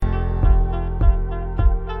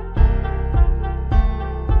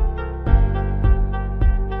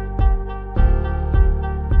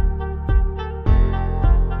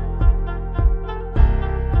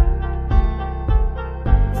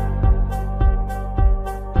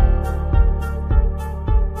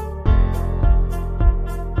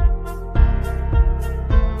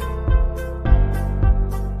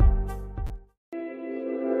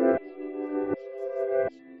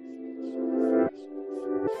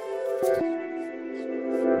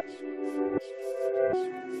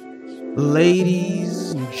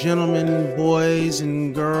Ladies and gentlemen, boys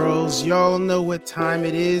and girls, y'all know what time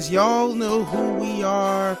it is. Y'all know who we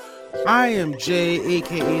are. I am Jay,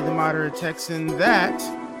 aka the Moderate Texan. That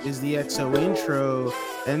is the XO intro.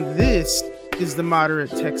 And this is the Moderate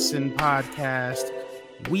Texan podcast.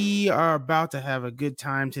 We are about to have a good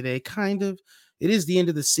time today, kind of. It is the end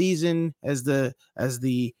of the season, as the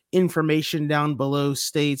information down below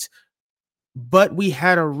states. But we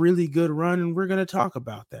had a really good run, and we're going to talk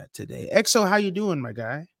about that today. XO, how you doing, my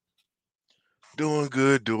guy? Doing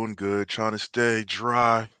good, doing good. Trying to stay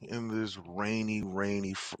dry in this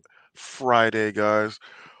rainy Friday, guys.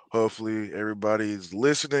 Hopefully, everybody's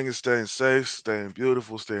listening and staying safe, staying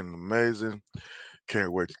beautiful, staying amazing.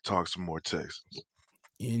 Can't wait to talk some more Texans.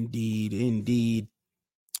 Indeed, indeed.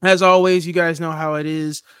 As always, you guys know how it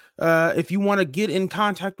is. If you want to get in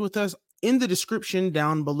contact with us, in the description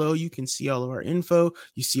down below, you can see all of our info.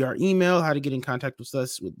 You see our email, how to get in contact with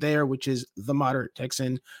us there, which is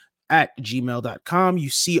themoderatetexan@gmail.com. You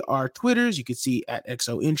see our Twitters. You can see at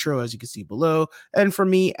XO Intro, as you can see below. And for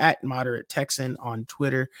me, at Moderate Texan on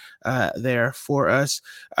Twitter there for us.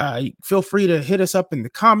 Feel free to hit us up in the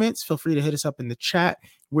comments. Feel free to hit us up in the chat.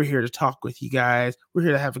 We're here to talk with you guys. We're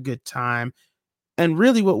here to have a good time. And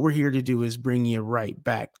really, what we're here to do is bring you right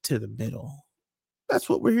back to the middle. That's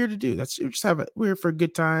what we're here to do. We're here for a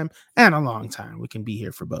good time and a long time. We can be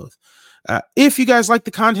here for both. If you guys like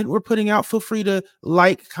the content we're putting out, feel free to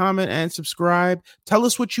like, comment, and subscribe. Tell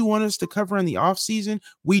us what you want us to cover in the off season.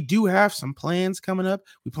 We do have some plans coming up.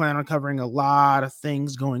 We plan on covering a lot of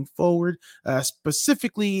things going forward.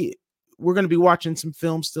 Specifically, we're going to be watching some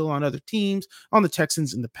film still on other teams, on the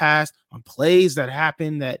Texans in the past, on plays that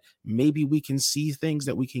happen that maybe we can see things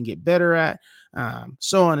that we can get better at,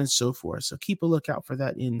 so on and so forth. So keep a lookout for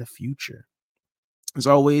that in the future. As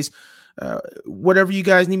always, whatever you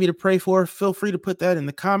guys need me to pray for, feel free to put that in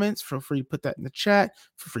the comments. Feel free to put that in the chat.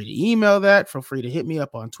 Feel free to email that. Feel free to hit me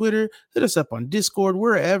up on Twitter. Hit us up on Discord,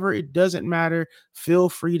 wherever. It doesn't matter. Feel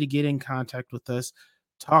free to get in contact with us.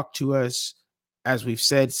 Talk to us. As we've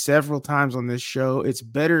said several times on this show, it's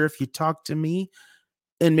better if you talk to me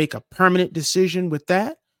and make a permanent decision with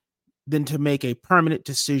that than to make a permanent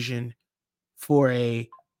decision for a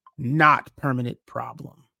not permanent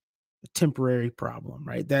problem, a temporary problem,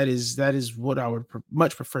 right? That is what I would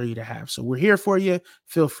much prefer you to have. So we're here for you.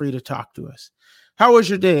 Feel free to talk to us. How was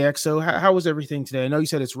your day, XO? How was everything today? I know you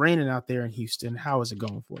said it's raining out there in Houston. How is it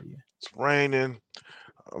going for you? It's raining.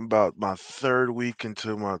 I'm about my third week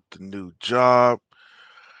into the new job.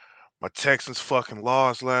 My Texans fucking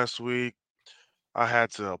lost last week. I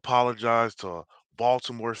had to apologize to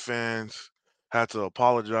Baltimore fans. Had to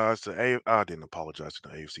apologize to I didn't apologize to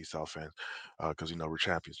the AFC South fans because we're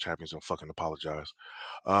champions. Champions don't fucking apologize.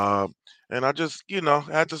 Um, and I just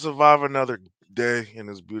had to survive another day in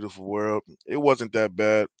this beautiful world. It wasn't that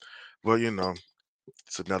bad, but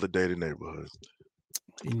it's another day in the neighborhood.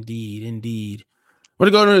 Indeed, indeed. We're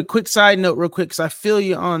going to go to a quick side note real quick because I feel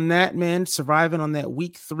you on that, man. Surviving on that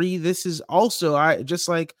week 3. This is also I just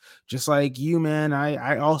like you, man.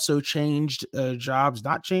 I also changed jobs,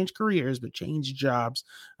 not changed careers, but changed jobs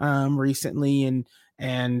recently,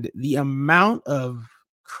 and the amount of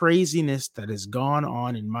craziness that has gone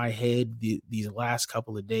on in my head these last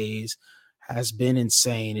couple of days has been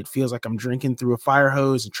insane. It feels like I'm drinking through a fire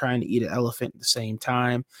hose and trying to eat an elephant at the same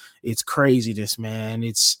time. It's craziness,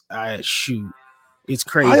 man. Shoot. It's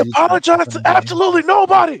I crazy. apologize to absolutely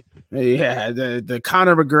nobody. Yeah, the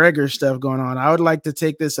Conor McGregor stuff going on. I would like to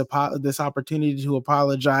take this opportunity to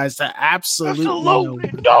apologize to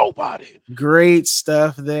absolutely Nobody. Great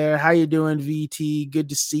stuff there. How you doing, VT? Good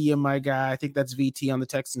to see you, my guy. I think that's VT on the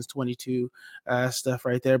Texans 22 stuff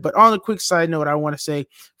right there. But on a quick side note, I want to say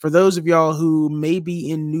for those of y'all who may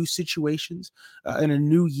be in new situations in a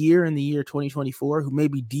new year, in the year 2024, who may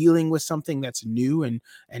be dealing with something that's new and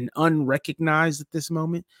unrecognized at this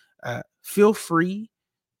moment, feel free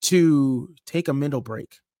to take a mental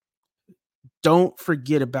break. Don't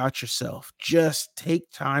forget about yourself. Just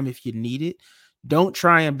take time if you need it. Don't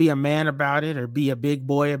try and be a man about it or be a big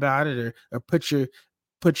boy about it or put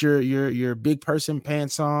your big person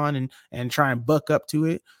pants on and try and buck up to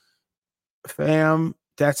it. Fam,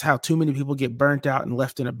 that's how too many people get burnt out and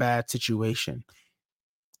left in a bad situation.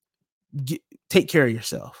 Take care of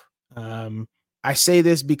yourself. I say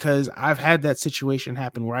this because I've had that situation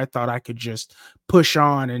happen where I thought I could just push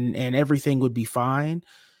on and everything would be fine.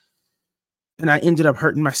 And I ended up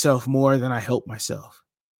hurting myself more than I helped myself.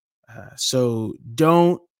 So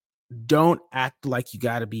don't act like you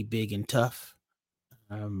got to be big and tough.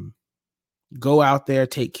 Go out there,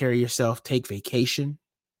 take care of yourself, take vacation.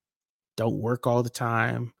 Don't work all the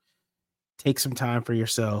time. take some time for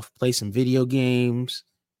yourself, play some video games,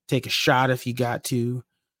 take a shot if you got to.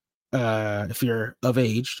 If you're of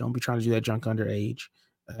age, don't be trying to do that junk underage,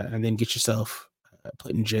 and then get yourself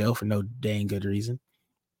put in jail for no dang good reason.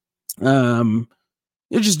 You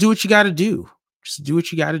just do what you got to do. Just do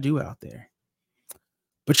what you got to do out there.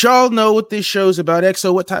 But y'all know what this show's about.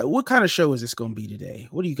 XO, what kind of show is this going to be today?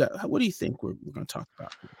 What do you got? What do you think we're going to talk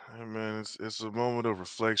about? Hey man, it's a moment of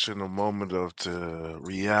reflection, a moment of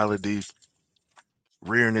reality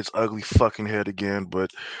rearing its ugly fucking head again, but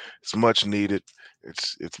it's much needed.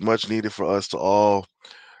 It's much needed for us to all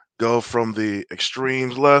go from the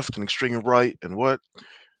extremes left and extreme right and what?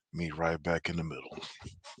 Meet right back in the middle.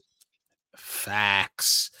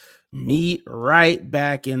 Facts. Meet right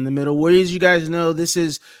back in the middle. Well, as you guys know, this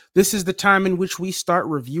is the time in which we start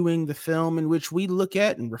reviewing the film, in which we look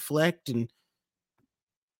at and reflect and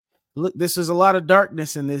look. This is a lot of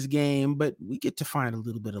darkness in this game, but we get to find a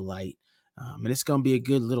little bit of light, and it's going to be a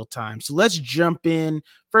good little time. So let's jump in.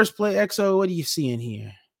 First play, XO. What are you seeing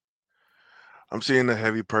here? I'm seeing the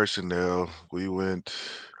heavy personnel. We went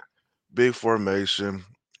big formation,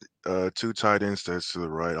 two tight ends that's to the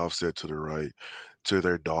right, offset to the right, to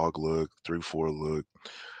their dog look, 3-4 look.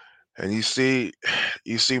 And you see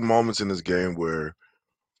moments in this game where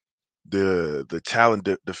the talent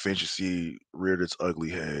deficiency reared its ugly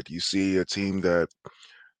head. You see a team that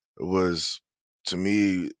was, to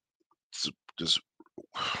me, just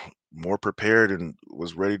more prepared and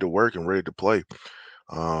was ready to work and ready to play.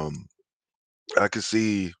 Um, I could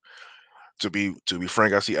see, to be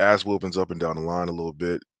frank, I see ass whoopings up and down the line a little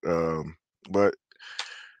bit, but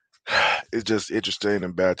it's just interesting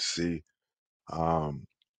and bad to see. Um,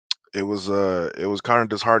 it was kind of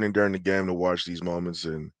disheartening during the game to watch these moments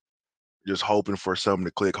and just hoping for something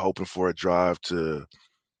to click, hoping for a drive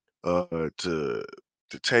uh to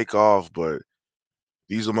to take off. But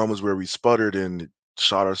these are moments where we sputtered and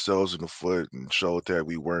shot ourselves in the foot and showed that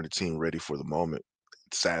we weren't a team ready for the moment.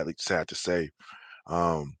 It's sad to say.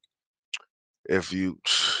 Um, if you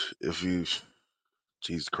if you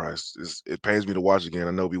Jesus Christ, it pains me to watch again.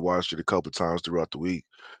 I know we watched it a couple times throughout the week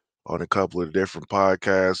on a couple of different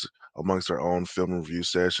podcasts amongst our own film review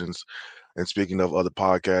sessions. And speaking of other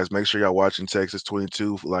podcasts, make sure y'all watching Texas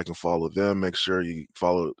 22, like and follow them. Make sure you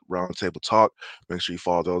follow Roundtable Talk. Make sure you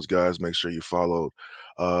follow those guys. Make sure you follow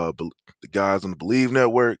the guys on the Believe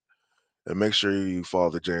Network, and make sure you follow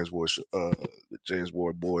the James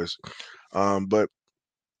Ward boys. But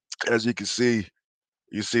as you can see,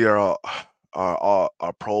 you see our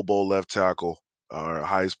Pro Bowl left tackle, our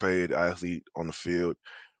highest paid athlete on the field,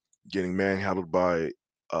 getting manhandled by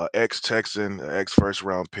ex Texan, ex first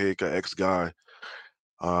round pick, ex guy.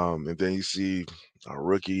 And then you see a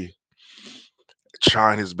rookie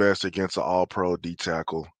trying his best against an all pro D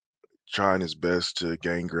tackle, trying his best to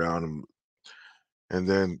gain ground. And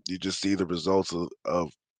then you just see the results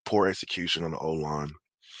of poor execution on the O line.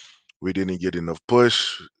 We didn't get enough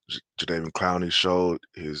push. Jadavion Clowney showed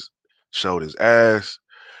his ass.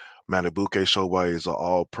 Matabuke showed why he's an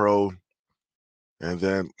all pro. And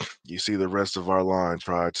then you see the rest of our line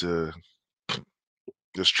try to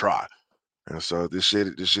just try. And so this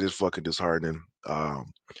shit is fucking disheartening.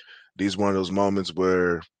 These one of those moments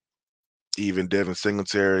where even Devin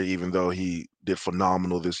Singletary, even though he did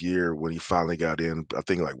phenomenal this year when he finally got in, I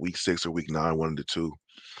think like week 6 or week 9, one of the two,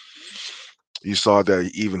 you saw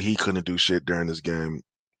that even he couldn't do shit during this game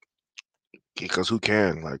because who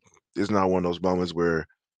can? Like, it's not one of those moments where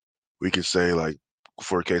we could say like,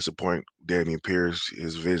 for a case of point, Damian Pierce,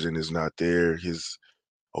 his vision is not there, his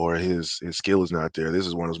skill is not there. This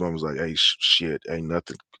is one of those moments like, hey, shit, ain't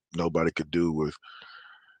nothing nobody could do with.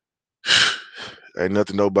 Ain't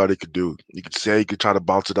nothing nobody could do. You could say he could try to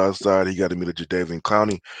bounce it outside. He got to meet a Jadavion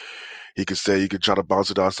Clowney. He could say he could try to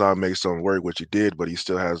bounce it outside, make something work, which he did, but he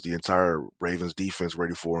still has the entire Ravens defense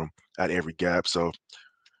ready for him at every gap. So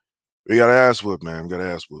we got to ass whoop, man. We got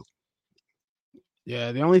to ass whoop.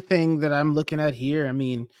 Yeah, the only thing that I'm looking at here, I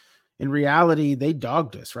mean, in reality, they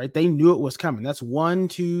dogged us, right? They knew it was coming. That's 1,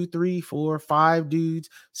 2, 3, 4, 5 dudes,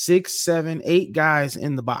 6, 7, 8 guys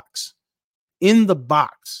in the box. In the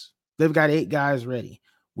box, they've got 8 guys ready.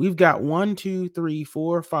 We've got 1, 2, 3,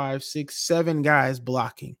 4, 5, 6, 7 guys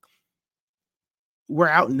blocking. We're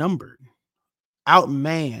outnumbered,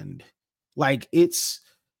 outmanned. Like it's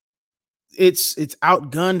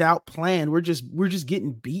outgunned, outplanned. We're just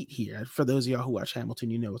getting beat here. For those of y'all who watch Hamilton,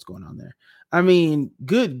 you know what's going on there. I mean,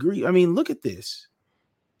 good grief. I mean, look at this.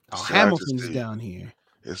 Oh, Sad to Hamilton's see. down here.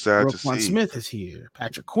 It's sad to Roquan see. Smith is here.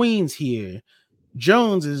 Patrick Queen's here.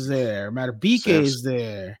 Jones is there. Matabike Sam's is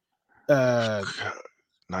there. Uh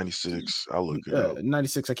 96. I'll look it up.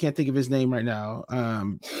 96. I can't think of his name right now.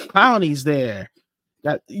 Clowney's there.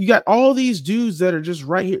 You got all these dudes that are just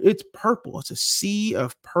right here. It's purple. It's a sea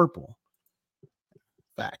of purple.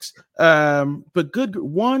 Facts. But good.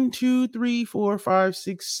 1, 2, 3, 4, 5,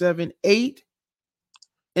 6, 7, 8,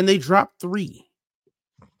 and they dropped 3.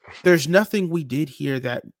 There's nothing we did here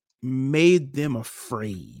that made them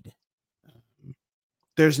afraid.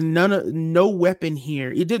 There's no weapon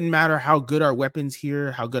here. It didn't matter how good our weapons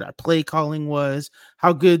here, how good our play calling was,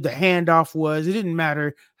 how good the handoff was. It didn't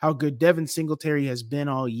matter how good Devin Singletary has been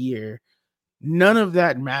all year. None of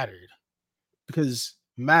that mattered because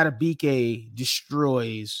Matabike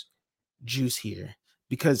destroys Juice here,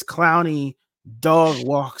 because Clowney dog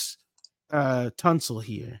walks Tunsil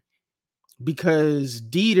here, because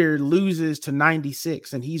Dieter loses to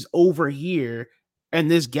 96 and he's over here and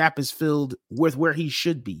this gap is filled with where he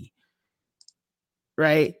should be,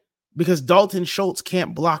 right? Because Dalton Schultz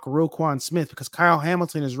can't block Roquan Smith, because Kyle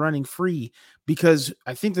Hamilton is running free, because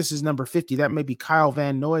I think this is number 50. That may be Kyle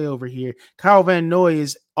Van Noy over here. Kyle Van Noy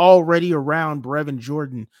is already around Brevin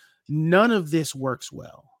Jordan. None of this works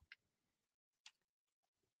well.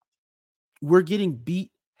 We're getting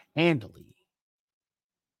beat handily.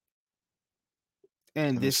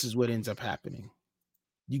 And this is what ends up happening.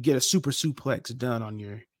 You get a super suplex done on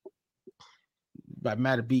your by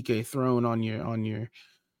Matabike thrown on your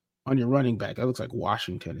running back. That looks like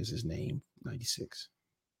Washington is his name, 96.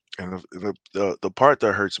 And the part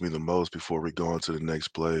that hurts me the most before we go on to the next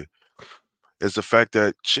play is the fact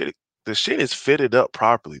that the shit is fitted up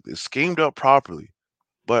properly. It's schemed up properly,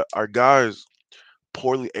 but our guys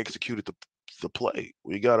poorly executed the play.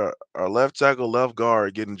 We got our left tackle, left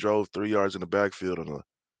guard getting drove 3 yards in the backfield on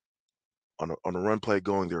a run play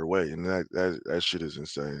going their way, and that shit is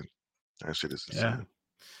insane. That shit is Yeah. insane.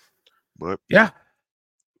 But Yeah.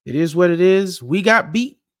 It is what it is. We got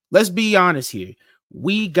beat. Let's be honest here.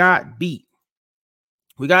 We got beat.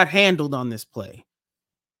 We got handled on this play.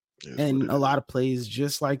 And a lot of plays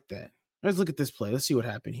just like that. Let's look at this play. Let's see what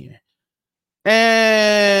happened here. And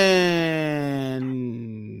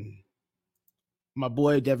my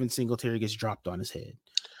boy Devin Singletary gets dropped on his head.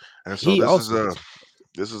 And so He this is also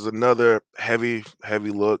gets another heavy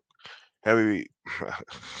look. Heavy.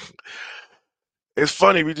 It's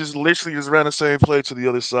funny. We just literally just ran the same play to the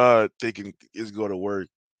other side, thinking it's going to work,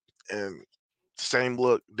 and same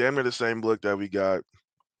look, damn near the same look that we got.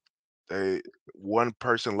 A one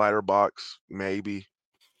person lighter box, maybe,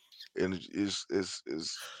 and it's the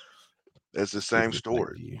Let's get same replay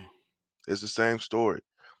story. view. It's the same story.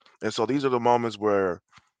 And so these are the moments where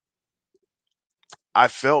I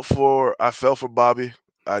felt for Bobby.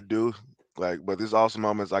 I do. But there's also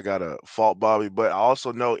moments I gotta fault Bobby. But I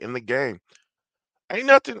also know in the game, ain't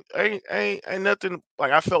nothing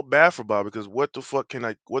like I felt bad for Bobby because what the fuck can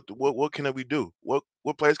I what can we do? What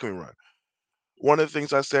plays can we run? One of the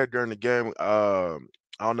things I said during the game, I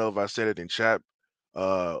don't know if I said it in chat,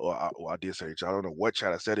 I did say it in chat. I don't know what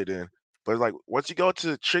chat I said it in, but it's like once you go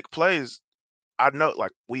to trick plays, I know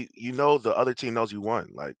like the other team knows you won.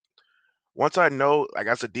 Like once I know, like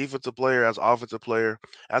as a defensive player, as an offensive player,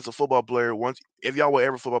 as a football player, once if y'all were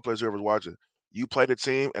ever football players whoever's watching, you play the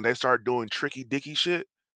team and they start doing tricky dicky shit,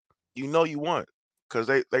 you know you won. Cause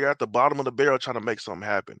they got the bottom of the barrel trying to make something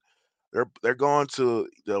happen. They're going to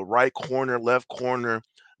the right corner, left corner,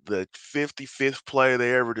 the 55th play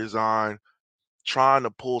they ever designed, trying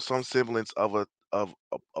to pull some semblance of a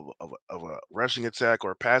rushing attack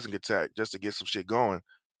or a passing attack just to get some shit going.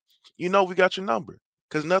 You know we got your number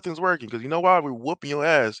because nothing's working. Because you know why we're whooping your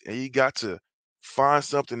ass, and you got to find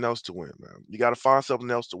something else to win, man. You got to find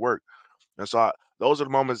something else to work. And so those are the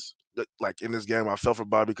moments that, like in this game, I felt for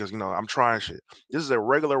Bobby because I'm trying shit. This is a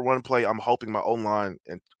regular run play. I'm hoping my O line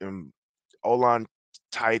and O line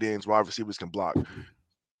tight ends, wide receivers can block,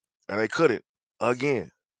 and they couldn't again,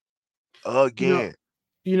 You know, again.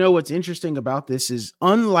 what's interesting about this is,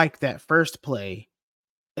 unlike that first play,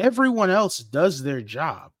 everyone else does their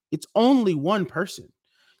job. It's only one person.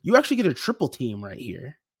 You actually get a triple team right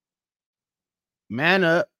here. Man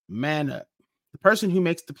up, man up. The person who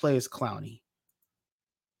makes the play is Clowney.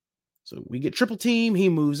 So we get triple team. He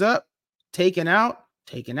moves up, taken out,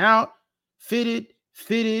 fitted,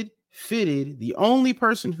 fitted, fitted. The only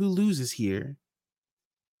person who loses here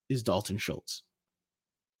is Dalton Schultz.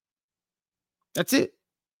 That's it.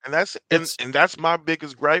 And that's and That's and that's my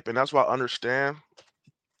biggest gripe, and that's why I understand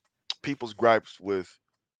people's gripes with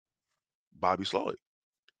Bobby Sloyd.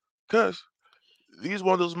 Because these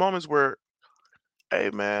one of those moments where, hey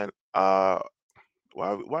man,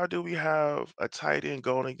 why do we have a tight end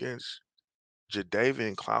going against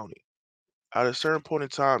Jadavian Clowney? At a certain point in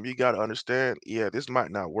time, you gotta understand, yeah, this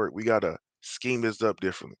might not work. We gotta scheme this up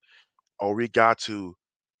differently, or we got to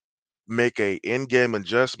make a in-game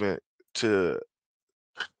adjustment to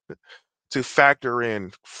factor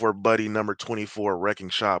in for buddy number 24 wrecking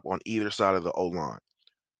shop on either side of the O line.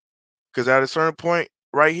 Because at a certain point,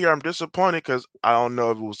 right here, I'm disappointed because I don't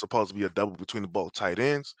know if it was supposed to be a double between the both tight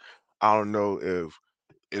ends. I don't know if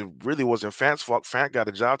it really wasn't Fant's fault. Fant got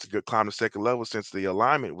a job to get climb the second level since the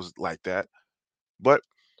alignment was like that. But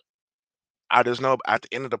I just know at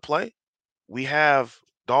the end of the play, we have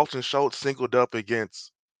Dalton Schultz singled up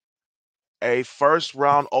against a first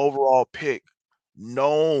round overall pick,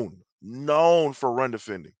 known for run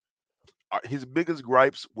defending. His biggest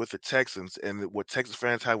gripes with the Texans and what Texas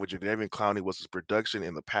fans had with Jadeveon Clowney was his production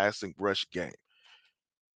in the passing rush game.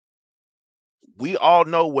 We all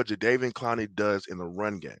know what Jadeveon Clowney does in the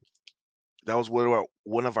run game. That was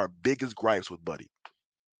one of our biggest gripes with Buddy.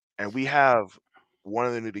 And we have one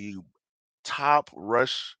of the top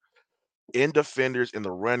rush in defenders in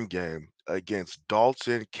the run game against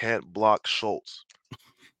Dalton can't block Schultz.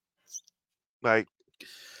 Like,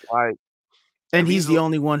 like, And and he's these the are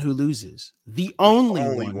only one who loses. The the only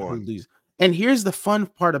only one who one. loses. And here's the fun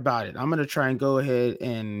part about it. I'm gonna try and go ahead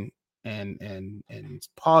and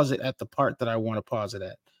pause it at the part that I want to pause it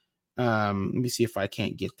at. Let me see if I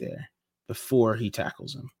can't get there before he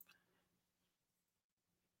tackles him.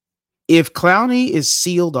 If Clowney is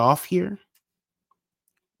sealed off here,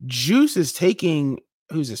 Juice is taking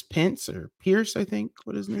who's this Pence or Pierce, I think.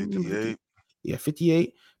 What is his name? Number 50? 58. Yeah,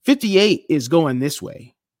 58. 58 is going this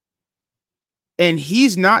way. And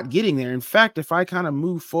he's not getting there. In fact, if I kind of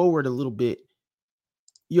move forward a little bit,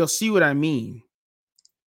 you'll see what I mean.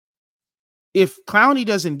 If Clowney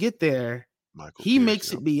doesn't get there, Michael he Pierce.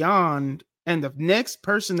 makes Yep. it beyond, and the next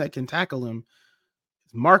person that can tackle him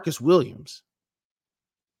is Marcus Williams.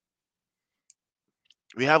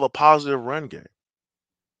 We have a positive run game.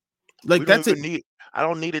 Like We don't that's it. even need I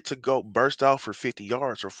don't need it to go burst out for 50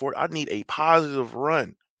 yards or 40. I need a positive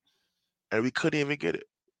run. And we couldn't even get it.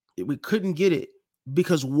 We couldn't get it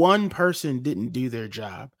because one person didn't do their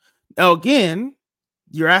job. Now, again,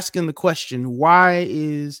 you're asking the question, why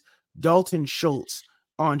is Dalton Schultz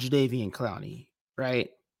on Jadeveon Clowney, right?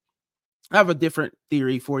 I have a different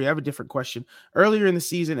theory for you. I have a different question. Earlier in the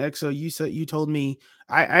season, EXO, you told me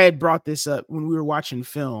I had brought this up when we were watching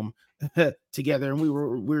film together, and we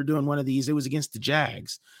were doing one of these. It was against the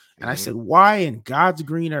Jags, and I said, why in God's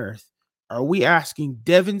green earth are we asking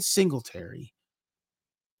Devin Singletary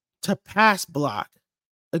to pass block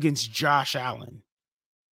against Josh Allen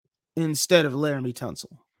instead of Laramie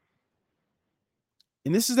Tunsil?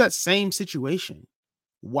 And this is that same situation.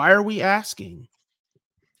 Why are we asking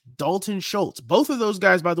Dalton Schultz? Both of those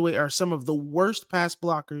guys, by the way, are some of the worst pass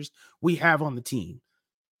blockers we have on the team.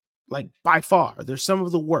 Like, by far, they're some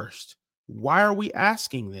of the worst. Why are we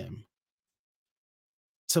asking them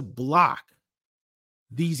to block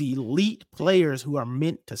these elite players who are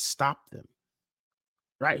meant to stop them?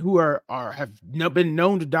 Right? Who have been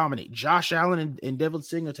known to dominate. Josh Allen and Devin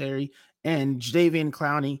Singletary and Jadeveon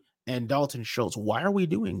Clowney and Dalton Schultz. Why are we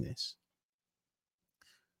doing this?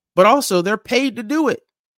 But also, they're paid to do it.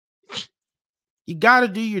 You got to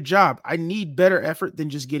do your job. I need better effort than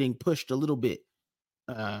just getting pushed a little bit.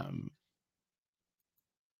 I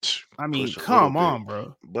mean, come on,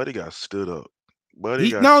 bro. Buddy got stood up. Buddy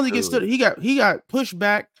He got not only gets stood. stood, he got pushed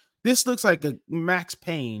back. This looks like a Max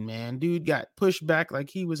Payne, man. Dude got pushed back like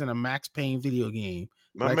he was in a Max Payne video game.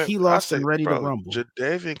 My Like man, he I lost say, and ready to bro, rumble.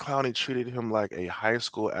 Jadeveon Clowney treated him like a high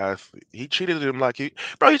school athlete. He treated him like he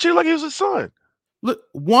treated like he was his son. Look,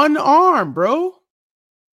 one arm, bro.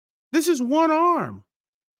 This is one arm.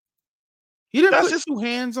 He didn't That's put just two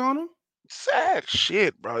hands on him. sad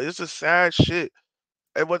shit, bro. This is sad shit.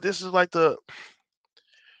 And what this is like the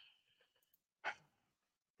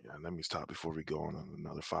yeah, let me stop before we go on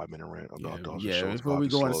another 5-minute rant about Dalton Yeah. Schultz, Before we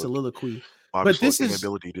go on a soliloquy, but Slowe's this is,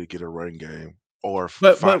 inability to get a run game or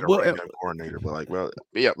but find a we'll, run game coordinator. But like, well,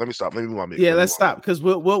 yeah, let me stop. Let me move on. yeah, let's stop because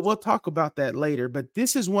we'll talk about that later. But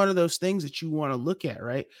this is one of those things that you want to look at,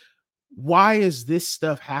 right? Why is this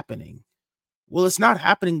stuff happening? Well, it's not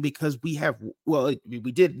happening because we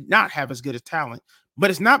did not have as good a talent, but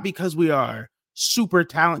it's not because we are super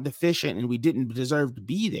talent deficient and we didn't deserve to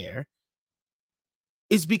be there.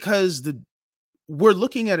 It's because we're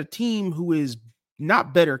looking at a team who is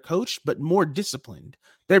not better coached, but more disciplined.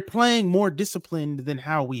 They're playing more disciplined than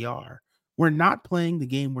how we are. We're not playing the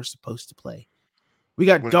game we're supposed to play. We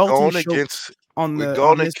got Dalton Schultz on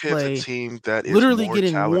this play, a team that is literally more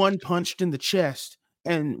getting talented. one punched in the chest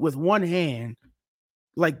and with one hand.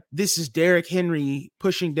 Like this is Derrick Henry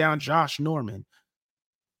pushing down Josh Norman.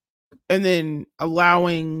 and then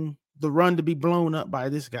allowing the run to be blown up by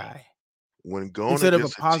this guy When going instead of a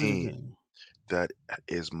against a positive team game. that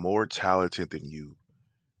is more talented than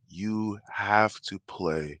you have to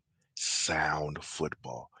play sound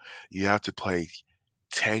football. You have to play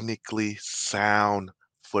technically sound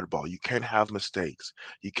football. You can't have mistakes.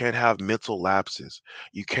 You can't have mental lapses.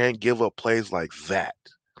 You can't give up plays like that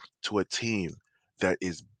to a team that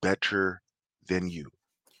is better than you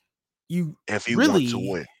You if you want to really,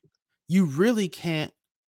 win. you really can't.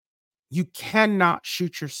 You cannot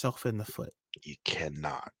shoot yourself in the foot. You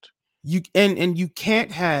cannot. And you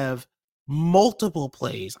can't have multiple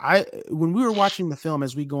plays. I When we were watching the film,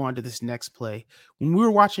 as we go on to this next play, when we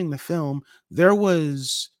were watching the film, there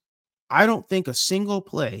was, I don't think, a single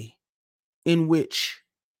play in which,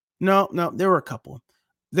 no, there were a couple.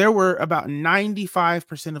 There were about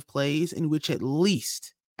 95% of plays in which at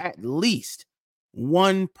least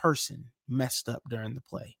one person messed up during the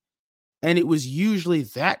play. And it was usually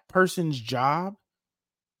that person's job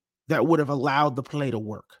that would have allowed the play to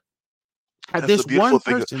work. Had That's the this beautiful one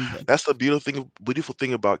thing. person been, That's the beautiful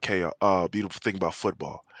thing about chaos. Beautiful thing about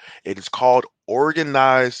football. It is called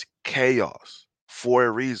organized chaos for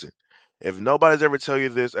a reason. If nobody's ever tell you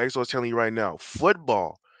this, EXO is telling you right now.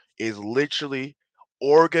 Football is literally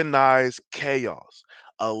organized chaos.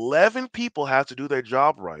 11 people have to do their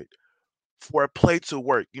job right for a play to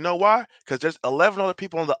work. You know why? Because there's 11 other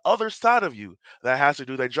people on the other side of you that has to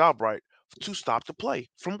do their job right to stop the play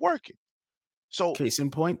from working. So case in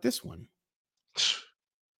point, this one.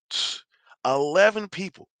 11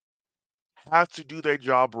 people have to do their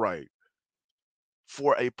job right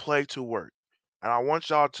for a play to work. And I want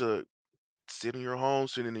y'all to sit in your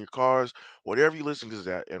homes, sit in your cars, whatever you listen to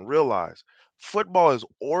that, and realize football is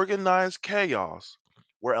organized chaos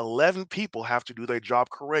where 11 people have to do their job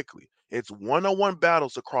correctly. It's one-on-one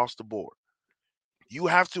battles across the board. You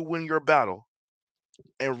have to win your battle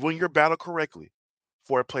and win your battle correctly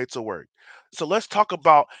for a play to work. So let's talk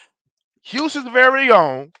about Houston's very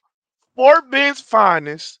own Fort Bend's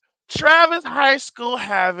finest, Travis High School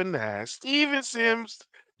having that, Steven Sims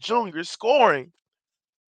Jr. scoring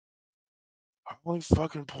only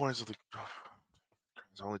fucking points of the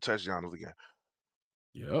his only touchdown of the game.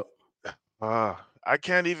 Yep. Uh, I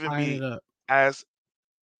can't even Tying it be up. as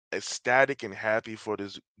ecstatic and happy for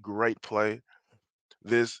this great play.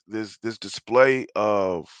 This display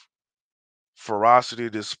of ferocity,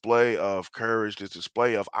 display of courage, this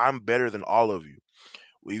display of I'm better than all of you.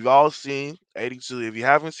 We've all seen 82. If you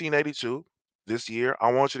haven't seen 82 this year,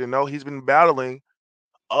 I want you to know he's been battling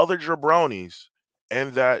other jabronis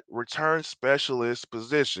in that return specialist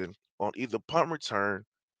position on either punt return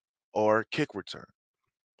or kick return.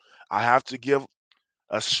 I have to give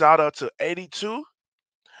a shout out to 82,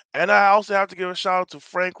 and I also have to give a shout out to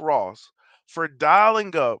Frank Ross for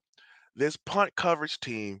dialing up this punt coverage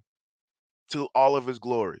team to all of his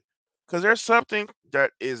glory. Because there's something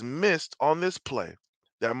that is missed on this play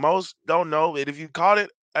that most don't know. And if you caught it,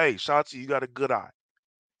 hey, shout out to you, you got a good eye.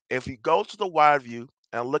 If you go to the wide view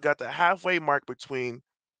and look at the halfway mark between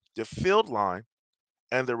the field line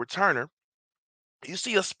and the returner, you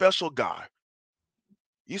see a special guy.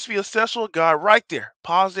 You see a special guy right there.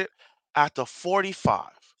 Pause it at the 45.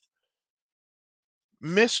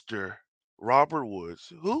 Mr. Robert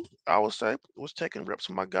Woods, who I would say was taking reps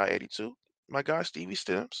from my guy 82, my guy Stevie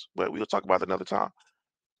Stims, but we'll talk about that another time.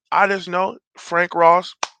 I just know Frank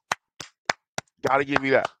Ross, gotta give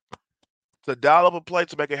you that. To dial up a play,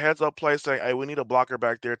 to make a heads up play, saying, hey, we need a blocker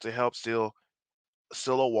back there to help seal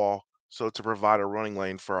a wall, so to provide a running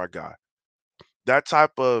lane for our guy. That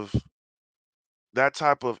type of that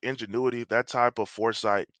type of ingenuity, that type of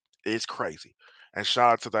foresight is crazy. And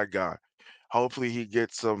shout out to that guy. Hopefully he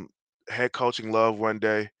gets some head coaching love one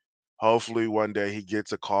day. Hopefully one day he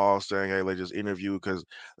gets a call saying, "Hey, let's just interview," because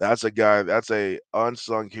that's a guy, that's a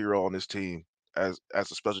unsung hero on this team as a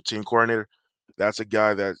special team coordinator. That's a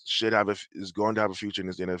guy that is going to have a future in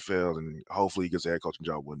this NFL, and hopefully he gets a head coaching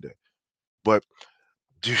job one day. But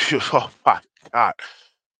dude, oh my god,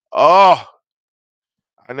 oh,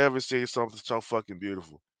 I never seen something so fucking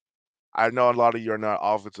beautiful. I know a lot of you are not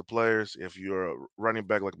offensive players. If you're a running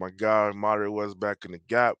back like my guy, Mario was back in the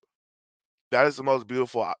gap, that is the most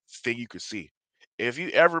beautiful thing you could see. If you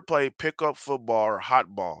ever play pickup football or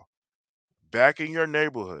hot ball back in your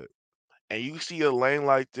neighborhood and you see a lane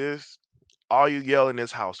like this, all you yelling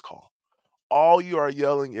is house call. All you are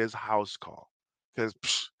yelling is house call. Because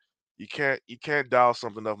you can't dial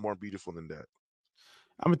something up more beautiful than that.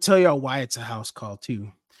 I'm gonna tell y'all why it's a house call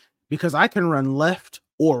too. Because I can run left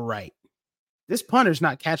or right. This punter's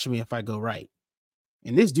not catching me if I go right.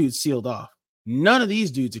 And this dude's sealed off. None of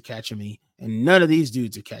these dudes are catching me. and none of these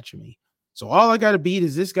dudes are catching me. So all I got to beat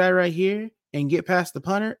is this guy right here and get past the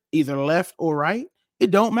punter, either left or right.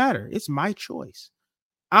 It don't matter. It's my choice.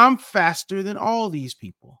 I'm faster than all these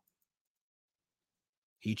people.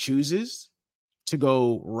 He chooses to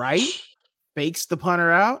go right, fakes the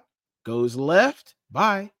punter out, goes left,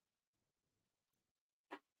 bye.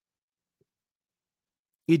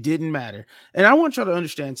 It didn't matter. And I want y'all to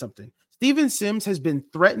understand something. Steven Sims has been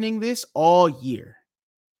threatening this all year.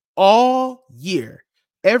 All year.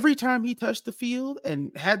 Every time he touched the field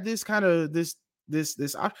and had this kind of this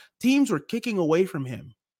teams were kicking away from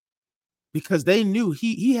him because they knew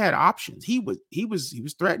he had options. He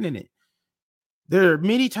was threatening it. There are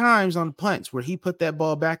many times on punts where he put that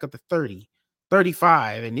ball back up to 30,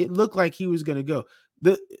 35, and it looked like he was going to go.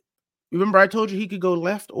 Remember I told you he could go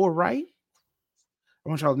left or right? I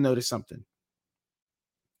want y'all to notice something.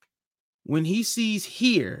 When he sees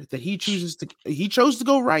here that he chose to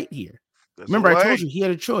go right here. There's a Remember, I told lane. you he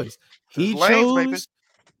had a choice. There's lanes,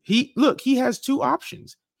 baby. He has two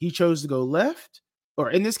options. He chose to go left,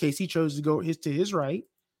 or in this case, he chose to go to his right.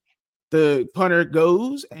 The punter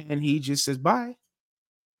goes and he just says bye.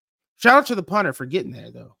 Shout out to the punter for getting there,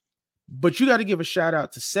 though. But you got to give a shout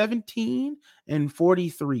out to 17 and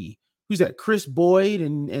 43. Who's that? Chris Boyd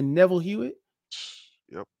and Neville Hewitt.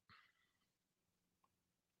 Yep.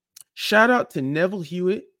 Shout out to Neville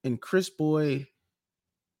Hewitt and Chris Boyd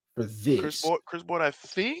for this. Chris Boyd, I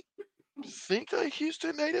think a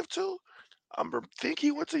Houston native too. I think he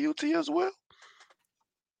went to UT as well.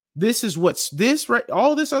 This is what's this right.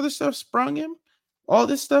 All this other stuff sprung him. All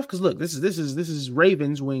this stuff, because look, this is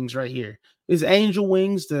Ravens wings right here. This angel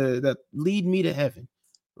wings that lead me to heaven,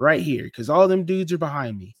 right here. Because all them dudes are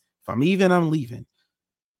behind me. If I'm even, I'm leaving.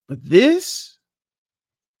 But this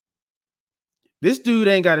dude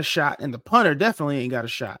ain't got a shot, and the punter definitely ain't got a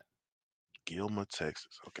shot. Gilmer,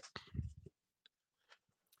 Texas. Okay.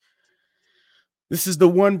 This is the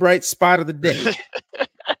one bright spot of the day.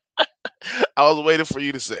 I was waiting for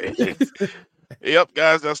you to say it. Yep,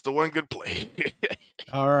 guys, that's the one good play.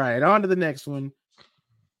 All right, on to the next one.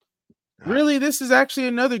 Really, this is actually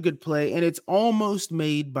another good play, and it's almost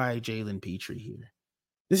made by Jalen Petrie here.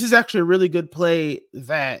 This is actually a really good play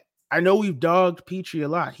that I know we've dogged Petrie a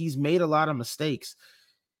lot. He's made a lot of mistakes,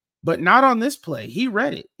 but not on this play. He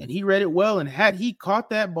read it, and he read it well, and had he caught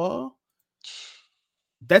that ball,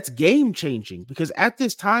 that's game changing because at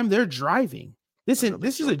this time they're driving. This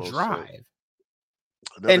is a drive.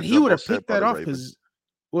 And he would have picked that off because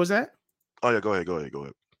what was that? Oh yeah, go ahead.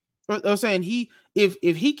 I was saying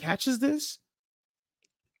if he catches this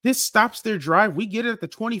stops their drive. We get it at the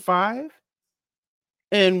 25,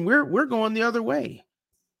 and we're going the other way.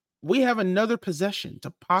 We have another possession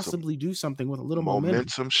to possibly do something with a little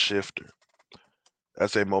momentum shifter.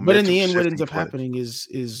 That's a momentum. But in the end, what ends up happening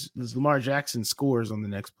is Lamar Jackson scores on the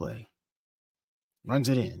next play, runs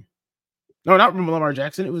it in. No, not from Lamar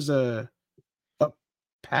Jackson. It was a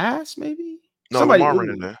pass, maybe. No, somebody Lamar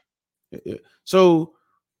ran in there. So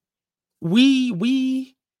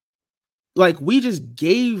we just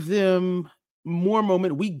gave them more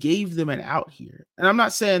moment. We gave them an out here, and I'm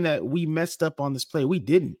not saying that we messed up on this play. We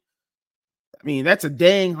didn't. I mean, that's a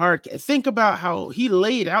dang hard. Think about how he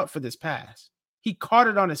laid out for this pass. He caught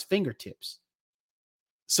it on his fingertips.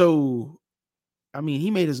 So, I mean,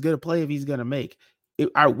 he made as good a play as he's going to make.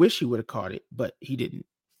 I wish he would have caught it, but he didn't.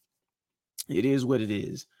 It is what it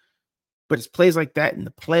is. But it's plays like that in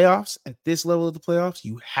the playoffs, at this level of the playoffs,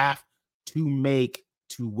 you have to make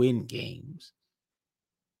to win games.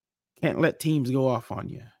 Can't let teams go off on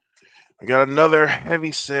you. I got another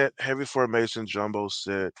heavy formation jumbo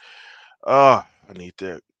set. I need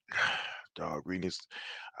that. Dog,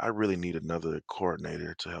 I really need another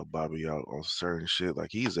coordinator to help Bobby out on certain shit. Like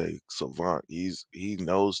he's a savant. He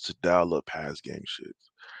knows to dial up pass game shit.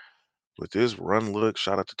 With this run look,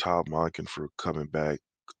 shout out to Todd Monken for coming back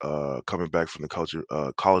from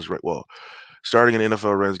the college ranks. Well, starting in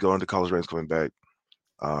NFL ranks, going to college ranks, coming back.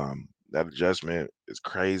 That adjustment is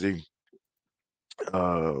crazy.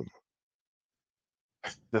 The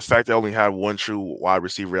fact that I only had one true wide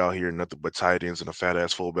receiver out here, nothing but tight ends and a fat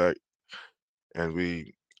ass fullback, and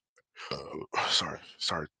we sorry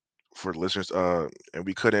for the listeners, and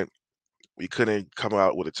we couldn't come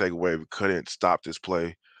out with a takeaway. We couldn't stop this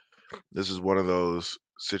play. This is one of those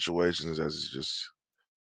situations that's just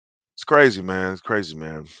it's crazy, man. It's crazy,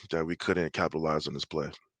 man, that we couldn't capitalize on this play.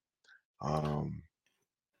 Go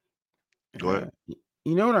ahead.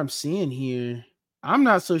 You know what I'm seeing here? I'm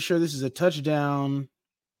not so sure this is a touchdown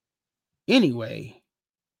anyway.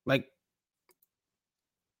 Like,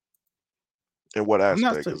 in what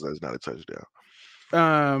aspect is that not a touchdown?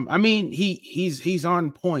 I mean, he's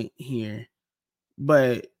on point here,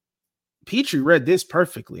 but Petrie read this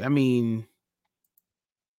perfectly. I mean,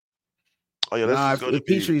 Oh yeah, this nah, is going to if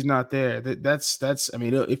be Petrie's not there, that's I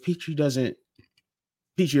mean, if Petrie doesn't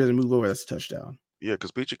move over, that's a touchdown. yeah,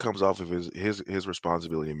 because Beecher comes off of his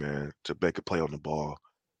responsibility, man, to make a play on the ball.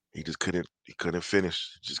 He couldn't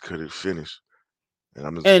finish. He just couldn't finish. And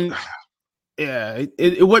I'm just And yeah,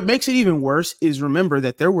 what makes it even worse is remember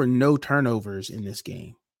that there were no turnovers in this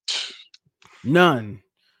game. None.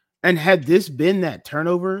 And had this been that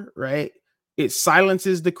turnover, right? It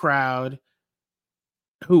silences the crowd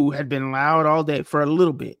who had been loud all day for a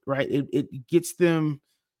little bit, right? It gets them,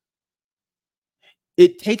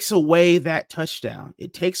 it takes away that touchdown.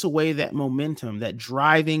 It takes away that momentum, that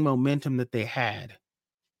driving momentum that they had,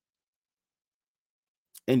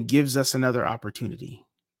 and gives us another opportunity.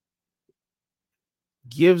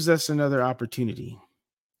 Gives us another opportunity.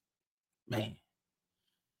 Man,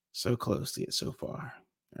 so close to it so far.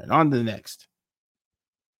 All right, on to the next.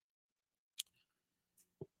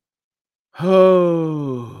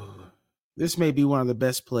 Oh, this may be one of the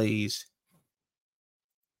best plays.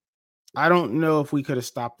 I don't know if we could have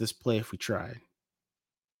stopped this play if we tried.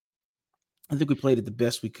 I think we played it the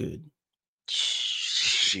best we could.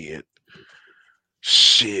 shit.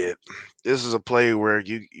 Shit. This is a play where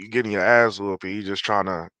you getting your ass whooped and you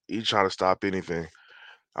trying to stop anything.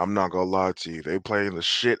 I'm not gonna lie to you. They playing the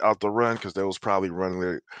shit out the run because they was probably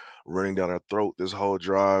running down our throat this whole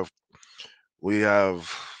drive. We have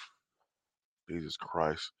Jesus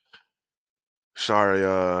Christ. Sorry,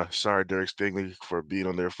 Derek Stingley for being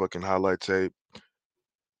on their fucking highlight tape.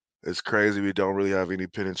 It's crazy we don't really have any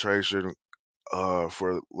penetration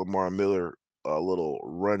for Lamar Miller, a little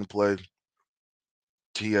run play.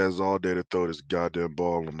 He has all day to throw this goddamn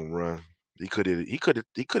ball on the run. He could have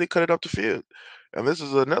cut it up the field. And this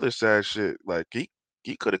is another sad shit. Like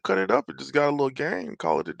he could have cut it up and just got a little game and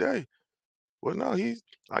call it a day. Well, no,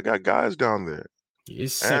 I got guys down there.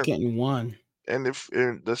 It's And 2nd and 1. and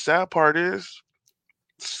the sad part is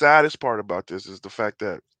saddest part about this is the fact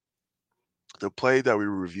that the play that we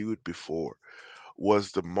reviewed before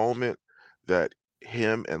was the moment that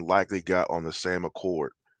him and Likely got on the same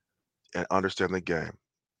accord and understand the game.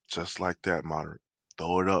 Just like that, Modern.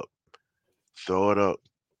 Throw it up. Throw it up.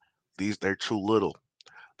 They're too little.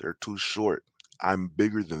 They're too short. I'm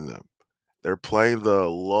bigger than them. They're playing the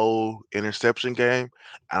low interception game.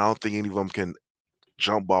 I don't think any of them can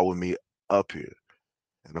jump ball with me up here.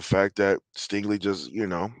 And the fact that Stingley just,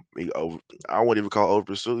 I wouldn't even call over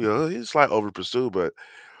pursue. He's like over pursue, but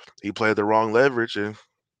he played the wrong leverage and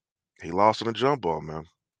he lost on a jump ball, man.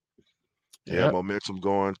 He had Yep. momentum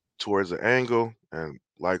going towards the angle and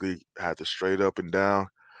likely had to straight up and down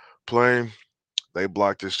plane. They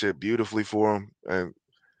blocked this shit beautifully for him, and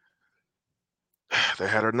they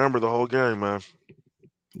had our number the whole game, man.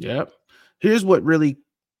 Yep. Here's what really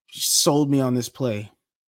sold me on this play.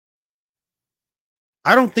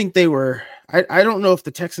 I don't think they were. I don't know if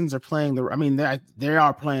the Texans are playing the. I mean, they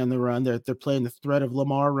are playing the run. They're playing the threat of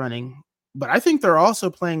Lamar running, but I think they're also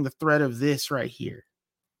playing the threat of this right here.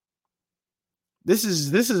 This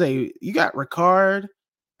is a you got Ricard.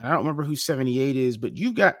 I don't remember who 78 is, but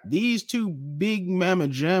you've got these two big mama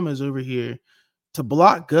jammas over here to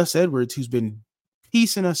block Gus Edwards, who's been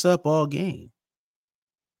piecing us up all game.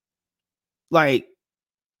 Like,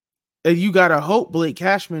 and you got to hope Blake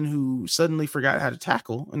Cashman, who suddenly forgot how to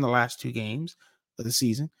tackle in the last 2 games of the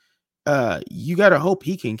season, you got to hope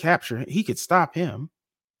he can capture. He could stop him.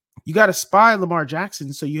 You got to spy Lamar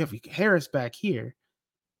Jackson, so you have Harris back here,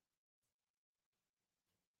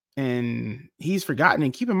 and he's forgotten.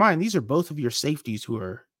 And keep in mind, these are both of your safeties who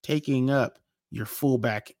are taking up your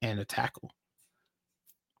fullback and a tackle.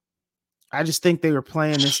 I just think they were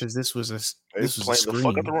playing this as this was a They playing the fuck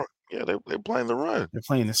out the screen. run. Yeah, they playing the run. They're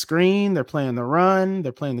playing the screen. They're playing the run.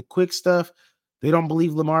 They're playing the quick stuff. They don't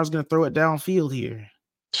believe Lamar's going to throw it downfield here.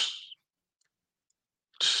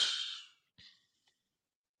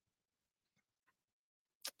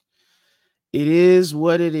 It is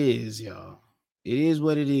what it is, y'all. It is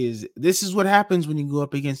what it is. This is what happens when you go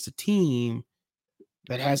up against a team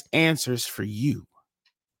that has answers for you.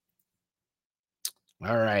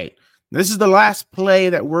 All right. This is the last play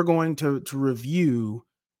that we're going to review.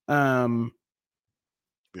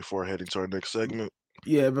 Before heading to our next segment.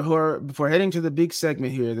 Yeah, before heading to the big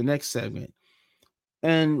segment here, the next segment.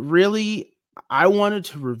 And really, I wanted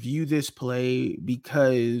to review this play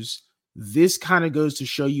because this kind of goes to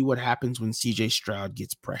show you what happens when CJ Stroud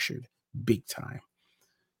gets pressured big time.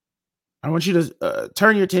 I want you to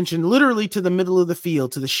turn your attention literally to the middle of the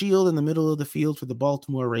field, to the shield in the middle of the field for the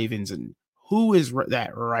Baltimore Ravens. And who is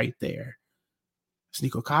that right there? It's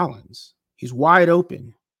Nico Collins. He's wide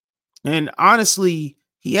open. And honestly,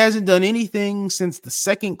 he hasn't done anything since the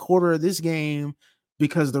second quarter of this game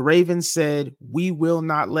because the Ravens said, we will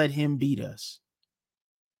not let him beat us.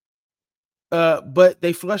 But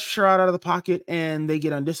they flush Sherrod out of the pocket and they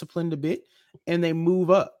get undisciplined a bit and they move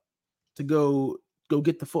up to go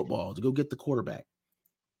get the football, to go get the quarterback.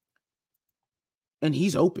 And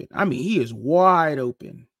he's open. I mean, he is wide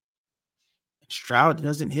open. Stroud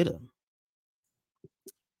doesn't hit him.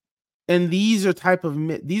 And these are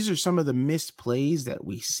some of the missed plays that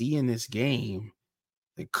we see in this game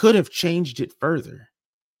that could have changed it further.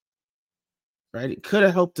 Right? It could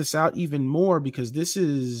have helped us out even more because this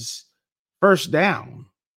is first down.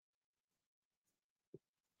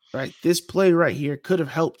 Right? This play right here could have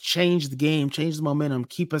helped change the game, change the momentum,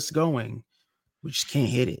 keep us going. We just can't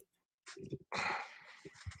hit it.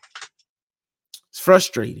 It's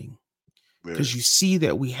frustrating because you see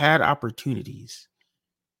that we had opportunities.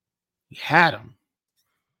 We had them.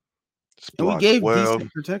 And we gave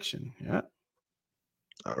decent protection. Yeah.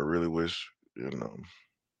 I really wish,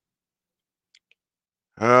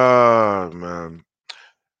 Oh, man.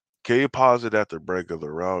 Can you pause it at the break of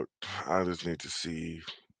the route? I just need to see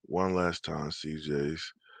one last time CJ's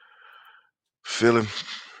feeling.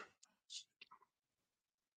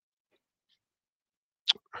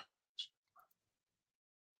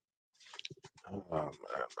 Oh,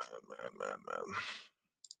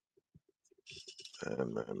 man,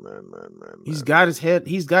 man. He's got his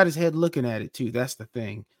head looking at it too. That's the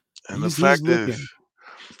thing. And the He's fact is, looking.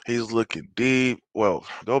 he's looking deep. Well,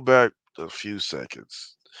 go back a few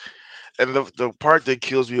seconds. And the part that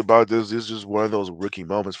kills me about this is just one of those rookie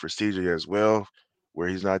moments for CJ as well, where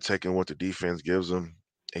he's not taking what the defense gives him.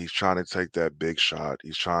 He's trying to take that big shot.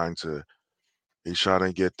 He's trying to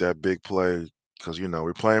get that big play because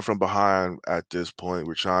we're playing from behind at this point.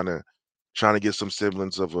 We're trying to get some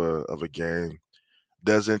semblance of a game.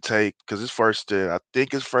 Doesn't take because it's first and I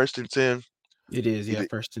think it's first and 10. It is, He yeah, di-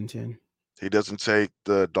 1st and 10. he doesn't take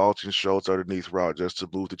the Dalton Schultz underneath route just to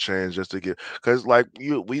move the chains, just to get because like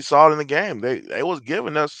we saw it in the game. They was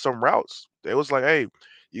giving us some routes. They was like, hey,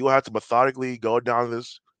 you will have to methodically go down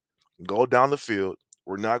the field.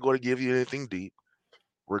 We're not going to give you anything deep.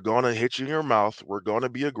 We're going to hit you in your mouth. We're going to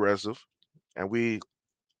be aggressive, and we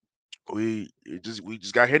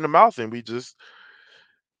just got hit in the mouth, and we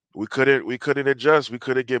couldn't adjust. We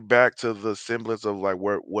couldn't get back to the semblance of like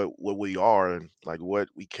what we are and like what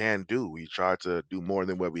we can do. We tried to do more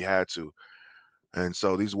than what we had to. And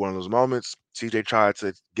so these are one of those moments. CJ tried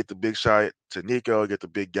to get the big shot to Nico, get the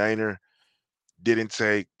big gainer. Didn't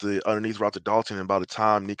take the underneath route to Dalton. And by the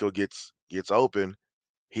time Nico gets open,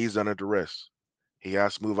 he's under duress. He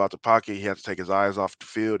has to move out the pocket. He has to take his eyes off the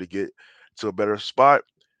field to get to a better spot.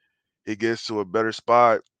 He gets to a better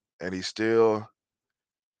spot, and he still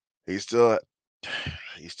he still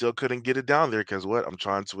couldn't get it down there because what? I'm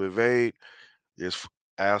trying to evade. There's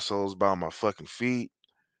assholes by my fucking feet,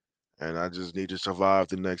 and I just need to survive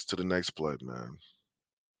the next play, man.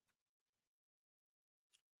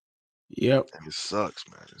 Yep. And it sucks,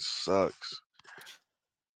 man. It sucks.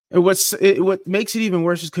 And what makes it even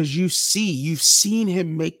worse is because you've seen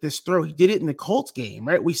him make this throw. He did it in the Colts game,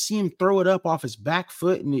 right? We see him throw it up off his back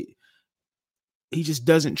foot, and he just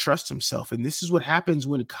doesn't trust himself. And this is what happens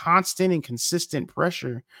when constant and consistent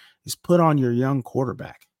pressure is put on your young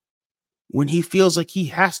quarterback. When he feels like he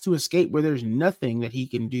has to escape where there's nothing that he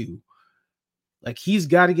can do. Like he's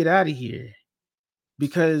got to get out of here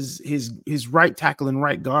because his right tackle and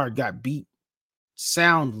right guard got beat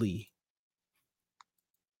soundly.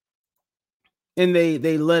 And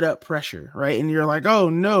they let up pressure, right? And you're like, "Oh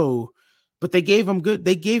no." But they gave him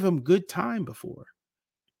good time before.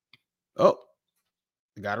 Oh,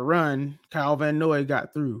 I got to run. Kyle Van Noy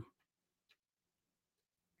got through.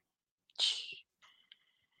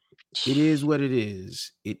 It is what it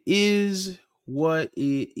is. It is what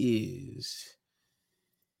it is.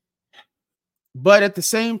 But at the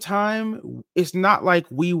same time, it's not like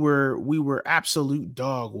we were absolute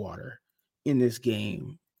dog water in this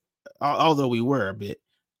game. Although we were a bit.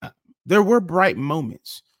 There were bright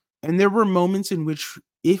moments. And there were moments in which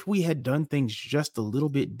if we had done things just a little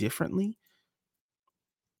bit differently,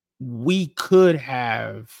 we could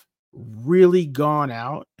have really gone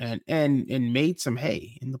out and made some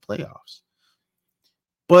hay in the playoffs.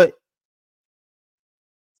 But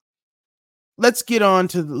let's get on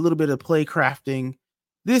to a little bit of play crafting.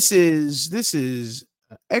 This is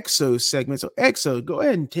Exo's segment. So Exo, go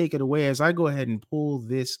ahead and take it away as I go ahead and pull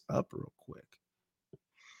this up real quick.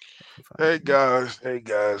 Hey guys,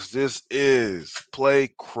 this is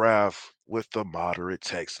Playcraft with the Moderate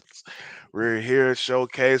Texans. We're here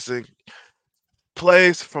showcasing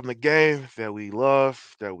Plays from the game that we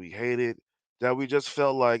love, that we hated, that we just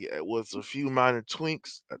felt like it was a few minor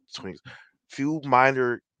few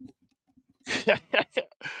minor,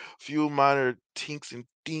 few minor tinks and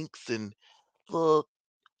dinks and little,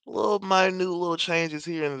 little minute little changes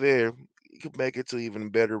here and there. You could make it to even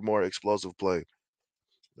better, more explosive play.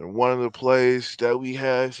 And one of the plays that we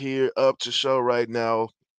have here up to show right now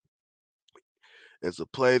is a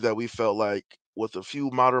play that we felt like with a few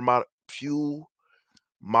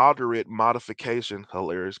moderate modification,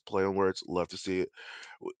 hilarious play on words, love to see it.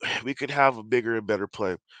 We could have a bigger and better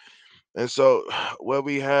play. And so what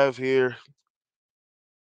we have here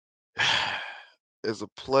is a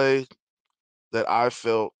play that I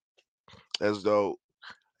felt as though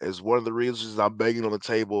is one of the reasons I'm begging on the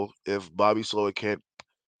table if Bobby Slowick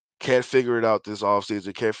can't figure it out this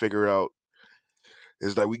offseason, can't figure it out,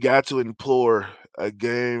 is that we got to implore a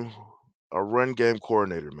game, a run game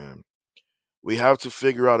coordinator, man. We have to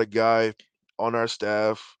figure out a guy on our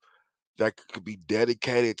staff that could be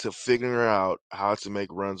dedicated to figuring out how to make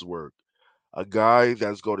runs work. A guy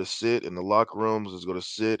that's going to sit in the locker rooms, is going to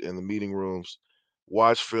sit in the meeting rooms,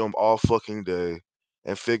 watch film all fucking day,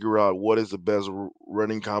 and figure out what is the best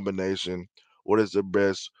running combination, what is the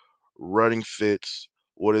best running fits,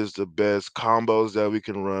 what is the best combos that we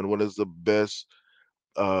can run, what is the best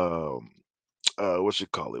um what you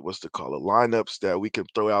call it? What's the call it? Lineups that we can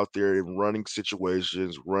throw out there in running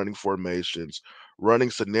situations, running formations, running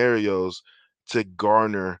scenarios to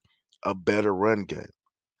garner a better run game.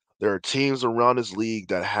 There are teams around this league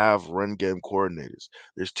that have run game coordinators.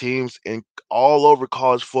 There's teams in all over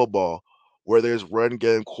college football where there's run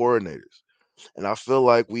game coordinators. And I feel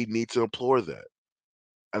like we need to implore that.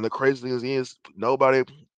 And the crazy thing is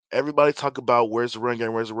everybody talk about where's the run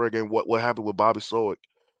game, what happened with Bobby Slowick.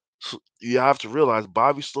 You have to realize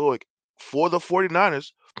Bobby Slowick for the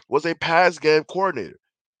 49ers was a pass game coordinator.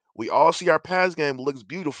 We all see our pass game looks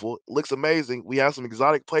beautiful, looks amazing. We have some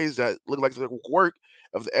exotic plays that look like they would work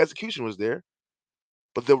if the execution was there.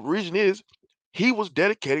 But the reason is he was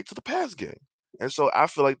dedicated to the pass game. And so I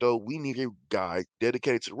feel like though we need a guy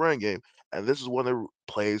dedicated to the run game, and this is one of the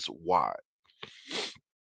plays why.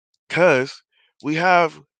 Because we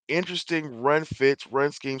have interesting run fits,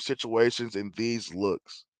 run scheme situations in these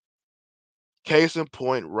looks. Case in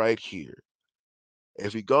point right here.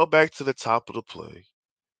 If we go back to the top of the play,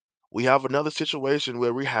 we have another situation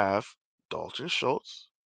where we have Dalton Schultz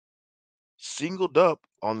singled up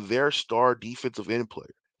on their star defensive end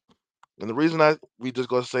player. And the reason we just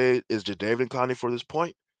gonna say it is Jadavion Clowney for this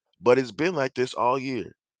point, but it's been like this all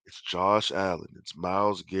year. It's Josh Allen, it's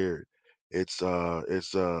Miles Garrett, it's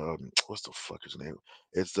what's the fuck his name?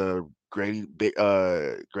 It's Grady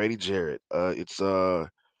Jarrett. It's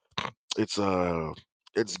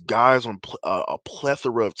it's guys on a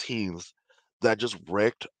plethora of teams that just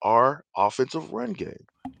wrecked our offensive run game.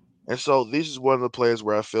 And so this is one of the players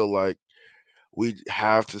where I feel like we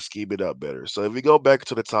have to scheme it up better. So if we go back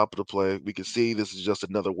to the top of the play, we can see this is just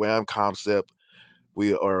another wham concept.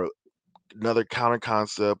 We are another counter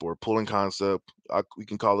concept or pulling concept. We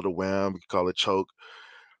can call it a wham. We can call it choke.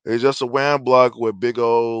 It's just a wham block with big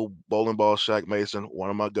old bowling ball Shaq Mason. One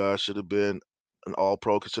of my guys should have been an all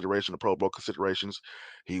pro consideration, a pro bowl considerations.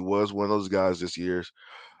 He was one of those guys this year.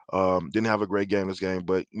 Didn't have a great game this game,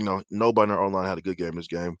 but nobody in our online had a good game this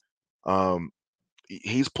game. Um,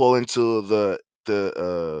 he's pulling to the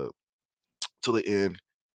end,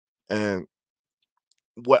 and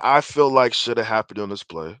what I feel like should have happened on this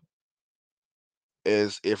play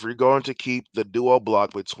is if we're going to keep the duo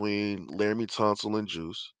block between Laramie Tunsil and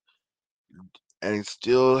Juice and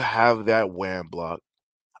still have that wham block,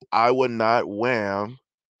 I would not wham.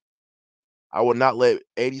 I would not let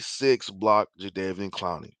 86 block Jadavion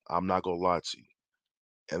Clowney. I'm not gonna lie to you.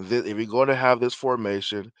 And if you're going to have this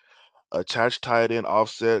formation, attach tight end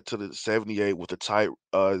offset to the 78 with a tight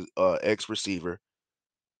X receiver,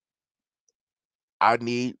 I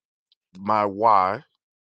need my Y,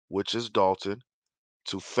 which is Dalton,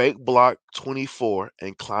 to fake block 24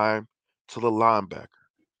 and climb to the linebacker,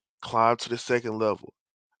 climb to the second level.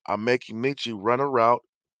 I'm making Minshew run a route,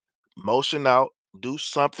 motion out, do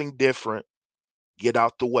something different, get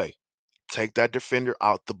out the way, take that defender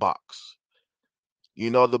out the box. You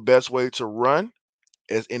know the best way to run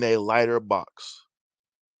is in a lighter box.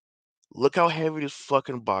 Look how heavy this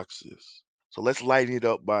fucking box is. So let's lighten it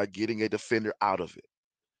up by getting a defender out of it.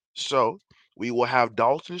 So we will have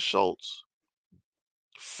Dalton Schultz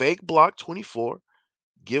fake block 24,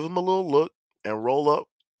 give him a little look, and roll up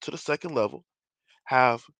to the second level.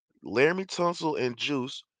 Have Laramie Tunsil and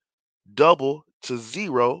Juice double to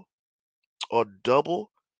zero or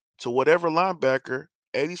double to whatever linebacker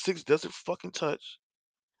 86 doesn't fucking touch,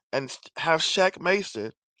 and have Shaq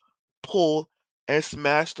Mason pull and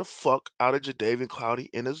smash the fuck out of Jadeveon Clowney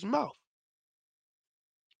in his mouth.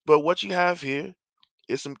 But what you have here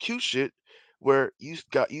is some cute shit where you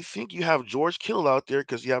think you have George Kittle out there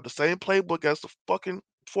because you have the same playbook as the fucking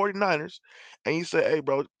 49ers, and you say, hey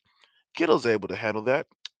bro, Kittle's able to handle that.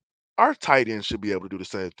 Our tight end should be able to do the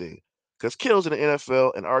same thing. Because Kittle's in the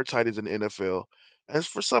NFL and our tight end's in the NFL. And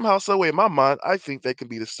for somehow, some way in my mind, I think they can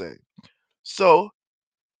be the same. So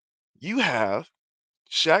you have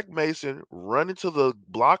Shaq Mason run into the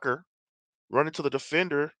blocker, run into the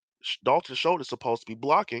defender. Dalton Schultz is supposed to be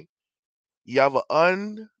blocking. You have an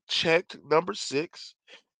unchecked number 6.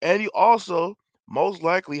 And you also most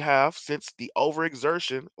likely have, since the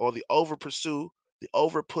overexertion or the over pursue, the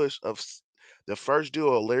over push of the first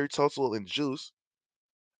duo, Larry Tunsil and Juice,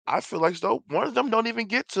 I feel like though one of them don't even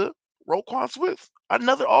get to Roquan Smith,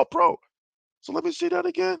 another All Pro. So let me see that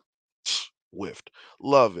again. Whiffed.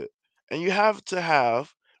 Love it. And you have to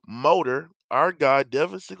have Motor, our guy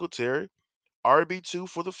Devin Singletary, RB2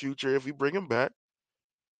 for the future if we bring him back.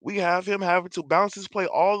 We have him having to bounce his play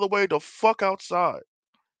all the way the fuck outside.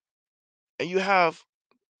 And you have,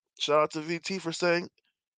 shout out to VT for saying,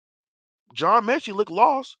 John Mechie looked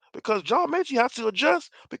lost because John Mechie has to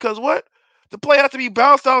adjust because what? The play has to be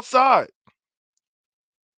bounced outside.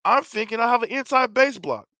 I'm thinking I have an inside base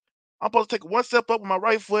block. I'm supposed to take one step up with my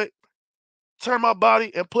right foot, turn my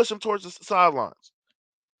body, and push him towards the sidelines.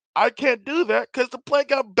 I can't do that because the play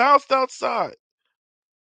got bounced outside.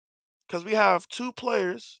 Because we have two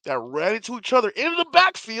players that ran into each other in the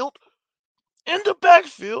backfield. In the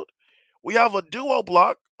backfield, we have a duo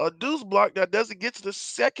block, a deuce block that doesn't get to the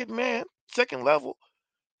second man, second level.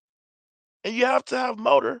 And you have to have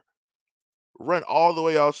Motor run all the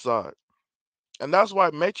way outside. And that's why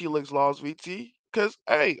Mechie looks lost, VT. Because,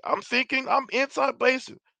 hey, I'm thinking I'm inside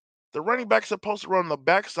basing. The running back's supposed to run on the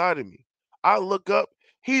backside of me. I look up,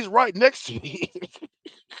 he's right next to me.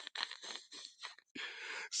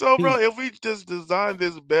 So, bro, He, if we just design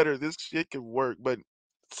this better, this shit can work. But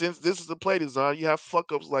since this is a play design, you have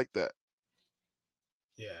fuck ups like that.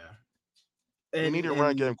 yeah, We need and a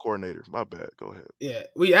run and game coordinator. My bad. Go ahead. yeah,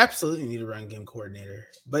 we absolutely need a run game coordinator.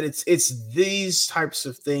 But it's these types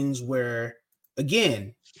of things where,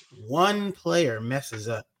 again, one player messes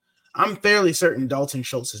up. I'm fairly certain Dalton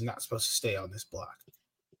Schultz is not supposed to stay on this block.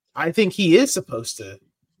 I think he is supposed to.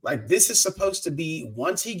 Like, this is supposed to be,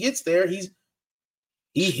 once he gets there, he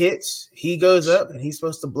hits, he goes up, and he's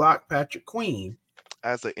supposed to block Patrick Queen.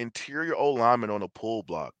 As an interior O lineman on a pull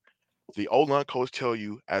block, the O line coach tell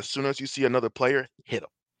you as soon as you see another player, hit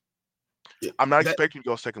him. I'm not That, expecting you to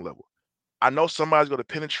go second level. I know somebody's going to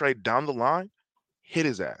penetrate down the line, hit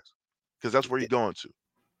his ass because that's where you're going to.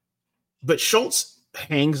 but Schultz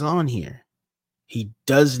hangs on here. He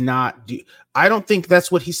does not do. I don't think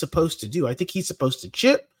that's what he's supposed to do. I think he's supposed to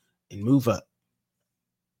chip and move up.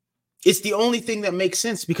 It's the only thing that makes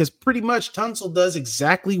sense because pretty much Tunsil does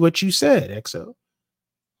exactly what you said, XO.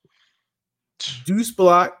 Deuce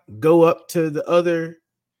block, go up to the other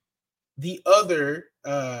Other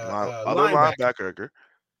linebacker, linebacker,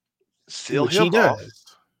 seal which he him off. does.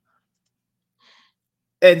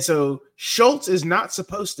 And so Schultz is not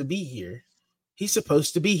supposed to be here. He's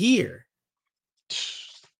supposed to be here.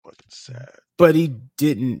 Fucking sad. But he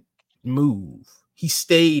didn't move. He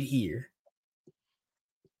stayed here.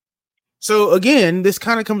 So again, this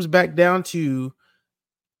kind of comes back down to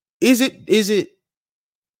is it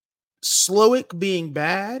Slowick being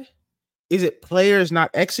bad? Is it players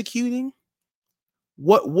not executing?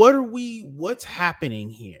 What's happening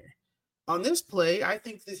here? On this play, I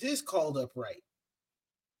think this is called up right.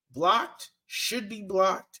 Blocked, should be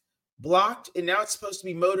blocked, and now it's supposed to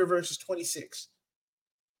be Motor versus 26.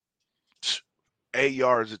 8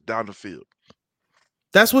 yards down the field.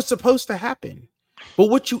 That's what's supposed to happen. But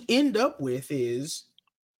what you end up with is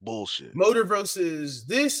bullshit. Motor versus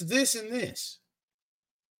this, and this.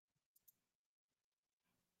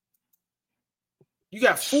 You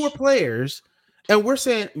got 4 players, and we're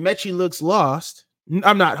saying Mechie looks lost.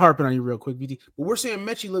 I'm not harping on you real quick, BT, but we're saying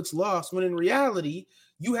Mechie looks lost when in reality,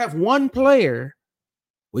 you have one player.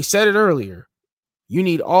 We said it earlier. You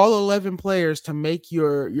need all 11 players to make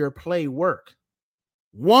your play work.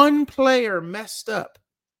 One player messed up,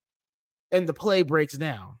 and the play breaks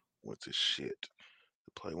down. Went to shit.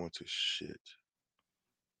 The play went to shit.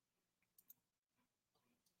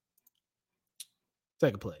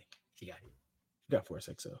 Second play. You got for a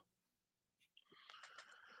sec, so.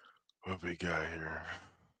 What we got here?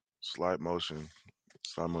 Slide motion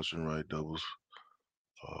right doubles.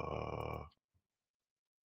 Oh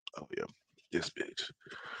yeah, this bitch.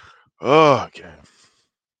 Oh, okay.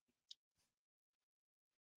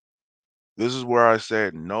 This is where I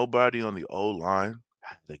said nobody on the O line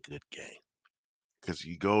had a good game because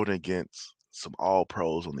you going against some all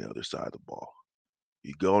pros on the other side of the ball.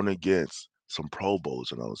 You're going against some Pro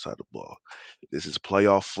Bowls on the other side of the ball. This is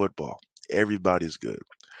playoff football. Everybody's good.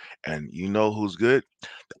 And you know who's good?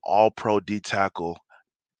 The all pro D tackle,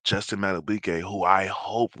 Justin Madubuike, who I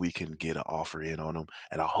hope we can get an offer in on him.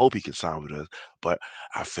 And I hope he can sign with us. But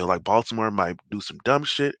I feel like Baltimore might do some dumb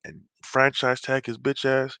shit and franchise tag his bitch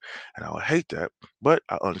ass. And I would hate that. But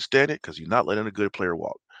I understand it because you're not letting a good player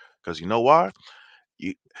walk. Because you know why?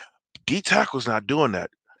 You, D tackle's not doing that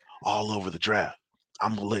all over the draft.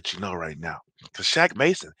 I'm gonna let you know right now. Because Shaq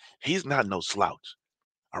Mason, he's not no slouch.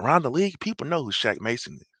 Around the league, people know who Shaq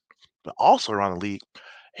Mason is. But also around the league,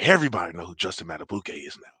 everybody know who Justin Madubuike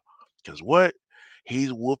is now. Because what?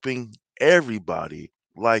 He's whooping everybody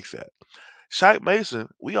like that. Shaq Mason,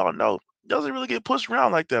 we all know, doesn't really get pushed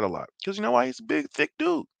around like that a lot. Because you know why? He's a big, thick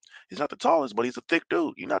dude. He's not the tallest, but he's a thick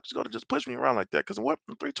dude. You're not just going to just push me around like that. Because what?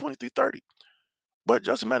 I'm 320, 330. But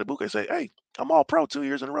Justin Madubuike say, hey, I'm all pro 2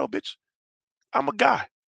 years in a row, bitch. I'm a guy.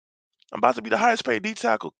 I'm about to be the highest paid D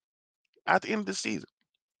tackle at the end of the season.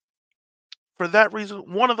 For that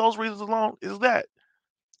reason, one of those reasons alone is that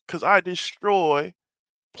because I destroy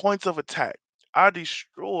points of attack. I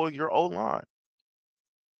destroy your O line.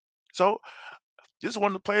 So this is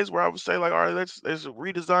one of the plays where I would say, like, all right, let's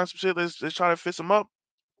redesign some shit. Let's try to fix them up.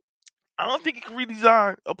 I don't think you can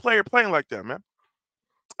redesign a player playing like that, man.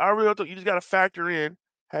 I really think you just got to factor in,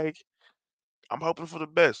 hey, I'm hoping for the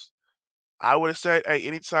best. I would have said, hey,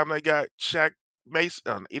 anytime they got Shaq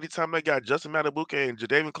Mason, anytime they got Justin Madubuike and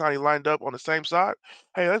Jadeveon Clowney lined up on the same side,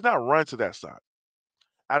 hey, let's not run to that side.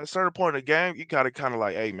 At a certain point in the game, you gotta kind of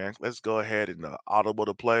like, hey, man, let's go ahead and audible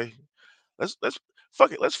the play. Let's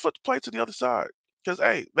fuck it. Let's flip the play to the other side. Because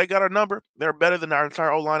hey, they got our number. They're better than our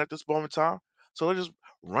entire O line at this moment in time. So let's just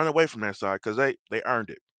run away from that side because they earned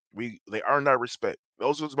it. They earned our respect.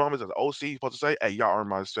 Those are the moments as an OC you're supposed to say, hey, y'all earned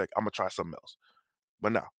my respect. I'm gonna try something else.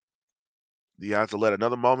 But now you have to let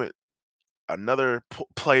another moment, another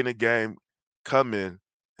play in the game come in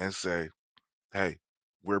and say, hey,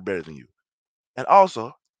 we're better than you. And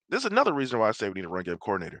also, this is another reason why I say we need a run game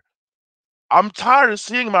coordinator. I'm tired of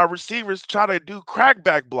seeing my receivers try to do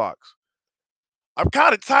crackback blocks. I'm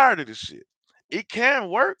kind of tired of this shit. It can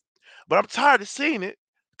work, but I'm tired of seeing it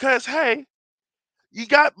because, hey, you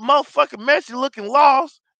got motherfucking Messi looking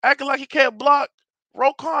lost, acting like he can't block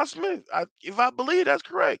Roquan Smith. If I believe that's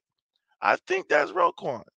correct, I think that's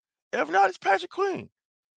Roquan. If not, it's Patrick Queen.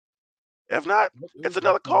 If not, Yep, it it's was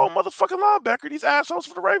another Roquan. cold motherfucking linebacker these assholes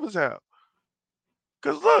for the Ravens have.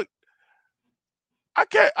 Because look, I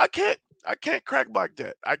can't crack like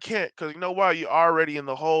that. I can't because you know why? You're already in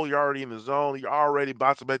the hole. You're already in the zone. You're already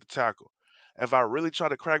about to make the tackle. If I really try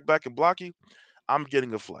to crack back and block you, I'm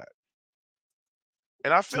getting a flat,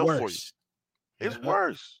 and I It's feel for you. worse. It's Yep.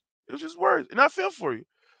 worse. It's just worse, and I feel for you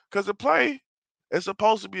because the play is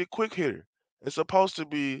supposed to be a quick hitter. It's supposed to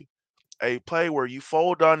be a play where you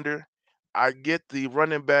fold under. I get the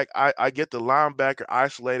running back. I get the linebacker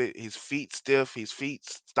isolated. His feet stiff. His feet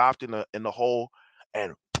stopped in the hole,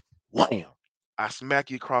 and wham! I smack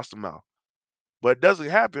you across the mouth. But it doesn't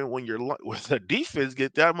happen when when the defense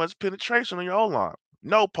get that much penetration on your O line.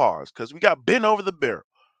 No pause, because we got bent over the barrel.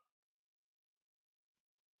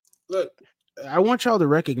 Look, I want y'all to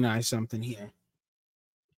recognize something here.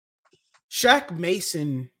 Shaq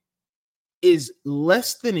Mason is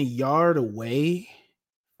less than a yard away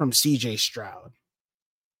from CJ Stroud.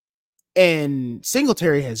 And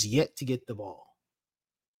Singletary has yet to get the ball.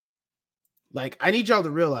 Like, I need y'all to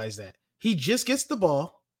realize that. He just gets the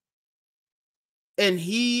ball, and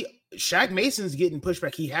Shaq Mason's getting pushed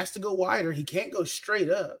back. He has to go wider. He can't go straight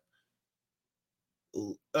up.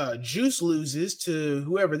 Juice loses to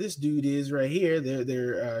whoever this dude is right here.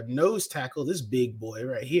 Their nose tackle, this big boy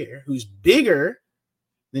right here, who's bigger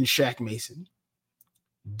than Shaq Mason.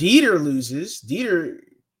 Dieter loses.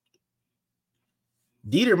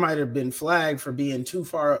 Dieter might have been flagged for being too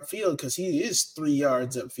far upfield because he is 3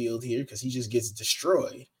 yards upfield here because he just gets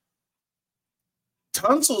destroyed.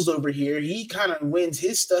 Tunsil's over here. He kind of wins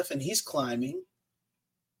his stuff and he's climbing.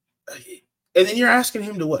 And then you're asking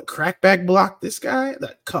him to what? Crackback block this guy?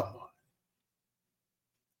 Like, come on.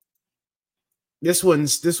 This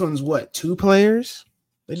one's what? 2 players?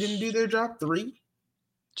 They didn't do their job. 3?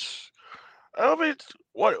 I mean,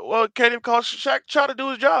 what can't even call Shaq try to do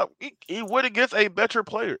his job. He went against a better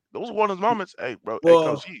player. Those were one of his moments. Hey, bro. Hey,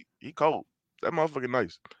 coach. Well, He cold. That motherfucker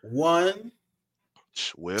nice. one,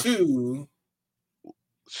 Whiff. 2.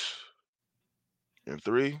 And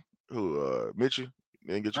three. Who? Mitchell.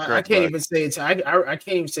 Didn't get your I crack can't back. even say it's. I can't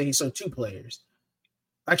even say he saw 2 players.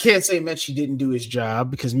 I can't say Mechie didn't do his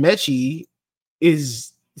job because Mechie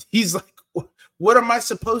is he's like, what am I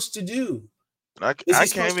supposed to do? Is I he can't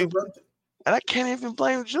supposed to even run? and I can't even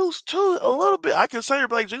blame Juice too a little bit. I can say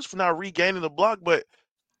blame Juice for not regaining the block, but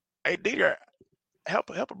hey, Dieter, help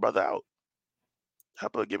a brother out.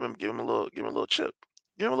 Help her, give him a little chip,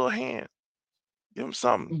 give him a little hand, give him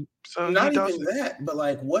something so he Not even doesn't. that, but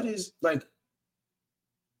like, what is like?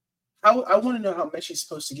 I want to know how Mechie's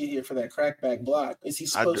supposed to get here for that crackback block. Is he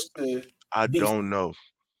I, d- supposed to I be? don't know.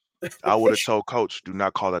 I would have told coach, do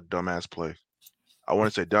not call that dumbass play. I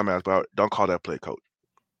want to say dumbass, but don't call that play, coach.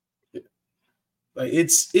 Like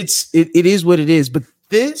it is what it is. But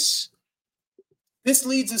this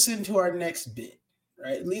leads us into our next bit,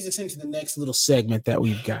 right? It leads us into the next little segment that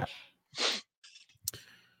we've got,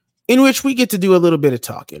 in which we get to do a little bit of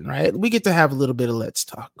talking, right? We get to have a little bit of let's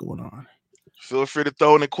talk going on. Feel free to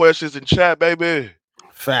throw in the questions in chat, baby.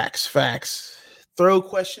 Facts, facts. Throw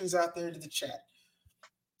questions out there to the chat.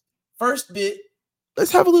 First bit,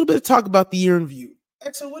 let's have a little bit of talk about the year in view.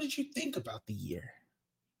 Exo, what did you think about the year?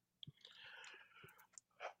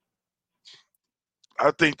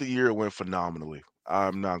 I think the year went phenomenally.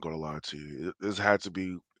 I'm not gonna lie to you. This had to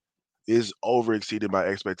be is over exceeded my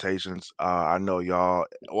expectations. I know y'all.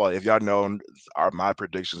 Well, if y'all know are my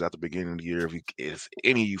predictions at the beginning of the year, if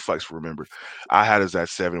any of you fucks remember, I had us at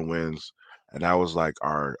 7 wins, and that was like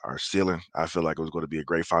our ceiling. I feel like it was going to be a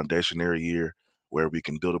great foundationary year where we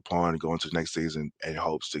can build upon and go into the next season and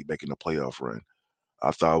hopes to making a playoff run. I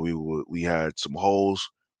thought we had some holes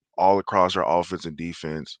all across our offense and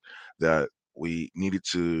defense that we needed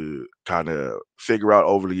to kind of figure out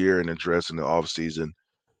over the year and address in the offseason.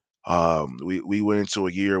 We went into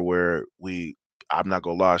a year where I'm not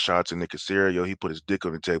gonna lie, shout out to Nick Casario. He put his dick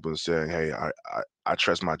on the table and saying, "Hey, I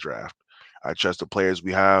trust my draft. I trust the players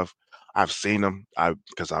we have. I've seen them. I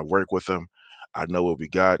because I work with them. I know what we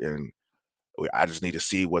got, and I just need to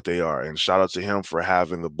see what they are." And shout out to him for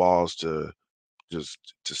having the balls to just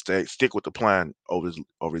to stick with the plan over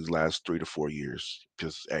these last 3 to 4 years.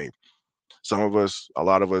 Because hey, some of us, a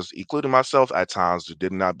lot of us, including myself, at times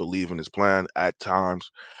did not believe in his plan. At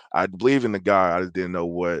times, I believed in the guy. I just didn't know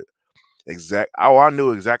what exact. Oh, I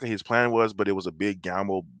knew exactly his plan was, but it was a big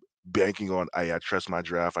gamble, banking on. Hey, I trust my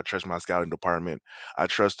draft. I trust my scouting department. I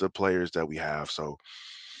trust the players that we have. So,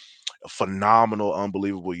 a phenomenal,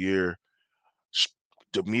 unbelievable year. Sh-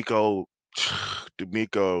 D'Amico,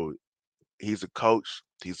 D'Amico, he's a coach.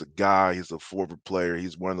 He's a guy. He's a forward player.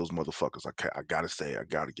 He's one of those motherfuckers. I gotta say, I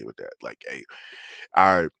gotta give it that. Like, hey,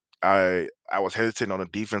 I I was hesitant on a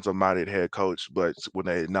defensive minded head coach, but when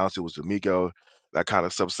they announced it was D'Amico, that kind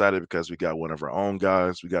of subsided because we got one of our own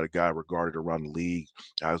guys. We got a guy regarded around the league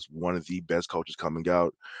as one of the best coaches coming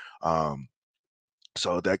out. Um,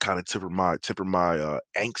 so that kind of tempered my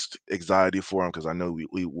angst, anxiety for him because I know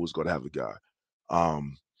we was going to have a guy.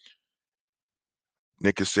 Um,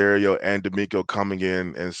 Nick Casario and D'Amico coming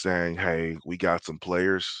in and saying, "Hey, we got some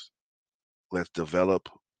players. Let's develop.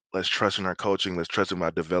 Let's trust in our coaching. Let's trust in my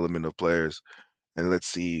development of players." And let's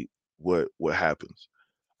see what happens.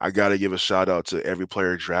 I got to give a shout out to every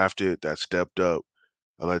player drafted that stepped up.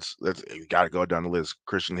 Let's you got to go down the list.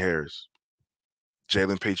 Christian Harris,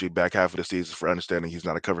 Jalen Patriot back half of the season for understanding he's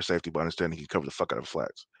not a cover safety, but understanding he can cover the fuck out of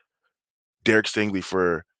flats. Derek Stingley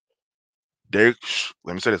for Derek.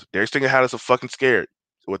 Let me say this: Derek Stingley had us a fucking scared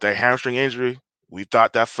with that hamstring injury. We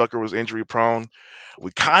thought that fucker was injury prone.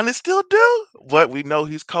 We kind of still do, but we know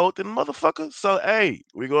he's cold than motherfucker. So hey,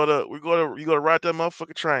 you gonna ride that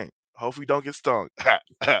motherfucker train. Hopefully, you don't get stung.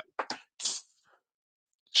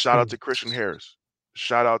 Shout out to Christian Harris.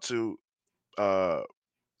 Shout out to uh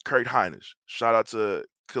Kurt Hinish. Shout out to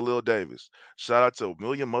Khalil Davis. Shout out to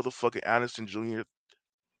William motherfucking Anderson Jr.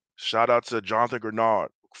 Shout out to Jonathan Grenard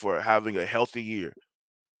for having a healthy year.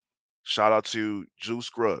 Shout out to Juice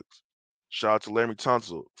Scruggs. Shout out to Larry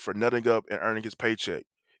Tunsil for nutting up and earning his paycheck.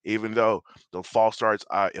 Even though the false starts,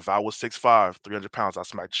 if I was 6'5", 300 pounds, I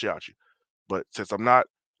smack the shit out you. But since I'm not,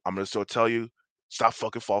 I'm gonna still tell you, stop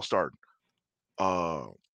fucking false starting. Uh,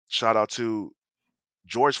 Shout out to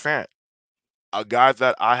George Fant, a guy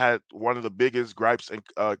that I had one of the biggest gripes and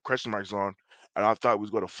question marks on, and I thought was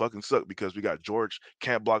going to fucking suck because we got George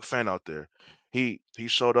can't block fan out there. He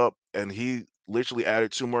showed up and he literally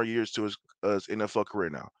added 2 more years to his NFL career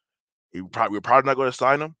now. We're probably not going to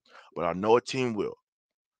sign him, but I know a team will.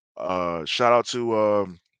 Shout out to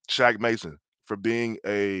Shaq Mason for being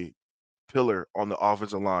a pillar on the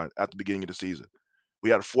offensive line at the beginning of the season. We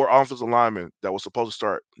had 4 offensive linemen that was supposed to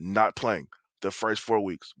start not playing the first 4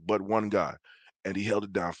 weeks, but one guy, and he held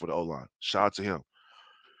it down for the O line. Shout out to him.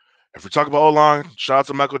 If we're talking about O-line, shout out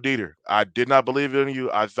to Michael Dieter. I did not believe in you.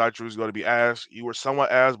 I thought you was going to be ass. You were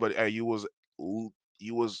somewhat ass, but hey, you was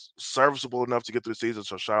serviceable enough to get through the season.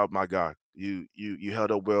 So shout out my guy. You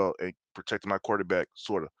held up well and protected my quarterback,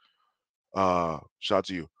 sort of. Shout out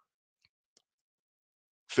to you.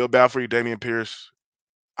 Feel bad for you, Damian Pierce.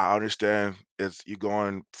 I understand it's you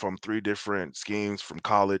going from three different schemes from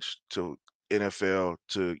college to NFL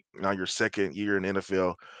to now your second year in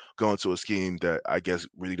NFL, going to a scheme that I guess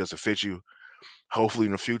really doesn't fit you. Hopefully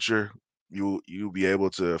in the future you'll be able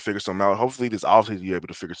to figure something out. Hopefully this offseason you're able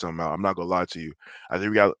to figure something out. I'm not gonna lie to you.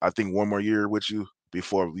 I think one more year with you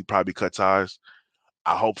before we probably cut ties.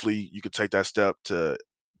 Hopefully you could take that step to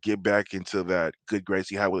get back into that good grace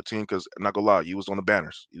you had with the team. Because I'm not gonna lie, you was on the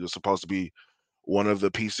banners. You was supposed to be one of the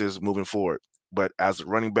pieces moving forward. But as a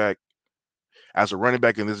running back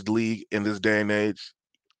in this league in this day and age,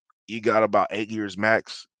 you got about 8 years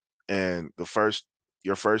max. And your first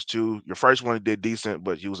one did decent,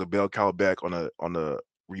 but he was a bell cow back on a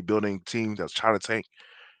rebuilding team that's trying to tank.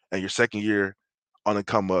 And your second year on the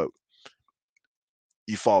come up,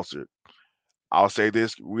 you faltered. I'll say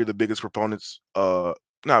this: we're the biggest proponents,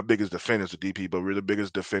 not biggest defenders of DP, but we're the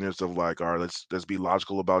biggest defenders of like, all right, let's be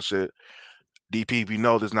logical about shit. DP, we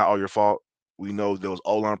know that's not all your fault. We know there was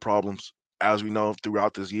O-line problems. As we know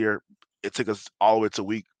throughout this year, it took us all the way to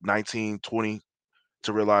week 19, 20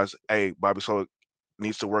 to realize, hey, Bobby Solo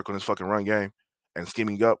needs to work on his fucking run game and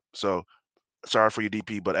scheming up. So sorry for your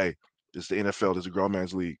DP, but hey, this is the NFL. This is a grown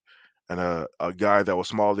man's league, and a guy that was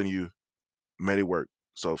smaller than you made it work.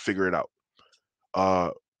 So figure it out.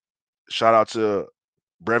 Uh, Shout out to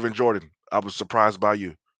Brevin Jordan. I was surprised by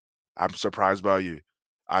you. I'm surprised by you.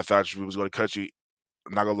 I thought we was going to cut you.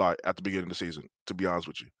 I'm not gonna lie, at the beginning of the season, to be honest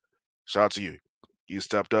with you. Shout out to you. You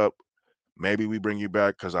stepped up. Maybe we bring you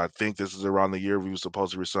back because I think this is around the year we were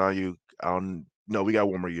supposed to resign you. I don't no, we got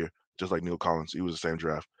one more year, just like Neil Collins. He was the same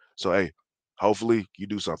draft. So hey, hopefully you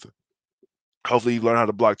do something. Hopefully you learn how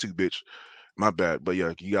to block too, bitch. My bad. But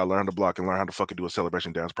yeah, you gotta learn how to block and learn how to fucking do a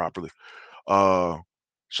celebration dance properly. Uh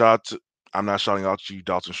shout out to I'm not shouting out to you,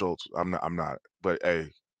 Dalton Schultz. I'm not. But hey,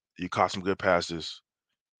 you caught some good passes.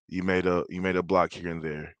 You made a block here and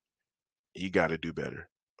there. You got to do better.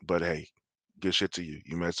 But hey, good shit to you.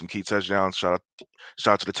 You made some key touchdowns. Shout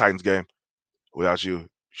out to the Titans game. Without you,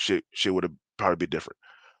 shit would have probably been different.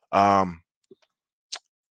 Um,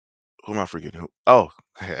 who am I forgetting? Who? Oh,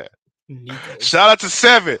 Nico. shout out to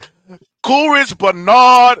Seven. Coolidge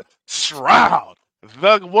Bernard Stroud,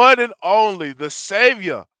 the one and only, the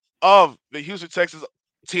savior of the Houston Texas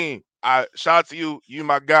team. I shout out to you. You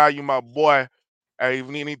my guy. You my boy. Hey, if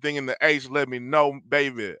you need anything in the H, let me know,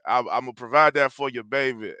 baby. I'm gonna provide that for you,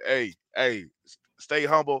 baby. Hey, stay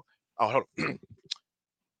humble. Oh, hold on.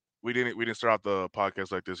 we didn't start out the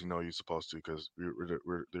podcast like this. You know you're supposed to because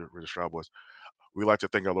we're the Stroud Boys. We like to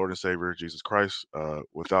thank our Lord and Savior Jesus Christ.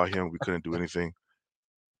 Without Him, we couldn't do anything.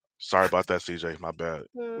 Sorry about that, CJ. My bad.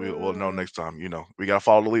 We'll know next time. You know, we gotta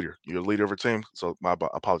follow the leader. You're the leader of a team, so I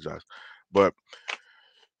apologize. But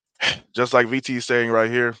just like VT is saying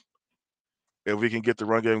right here, if we can get the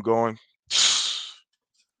run game going,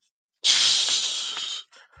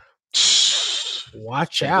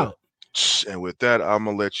 Watch and with out. and with that, I'm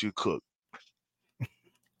gonna let you cook.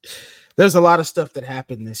 There's a lot of stuff that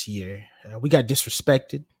happened this year. We got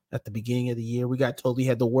disrespected at the beginning of the year. We got told he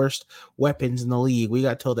had the worst weapons in the league. We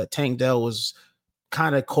got told that Tank Dell was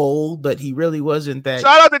kind of cold, but he really wasn't that.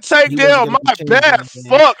 Shout out to Tank He wasn't Dell. going to be My changing bad. anything.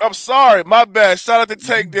 Fuck. I'm sorry. My bad. Shout out to You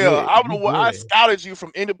Tank Dell. good. You I good. scouted you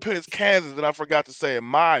from Independence, Kansas, and I forgot to say it.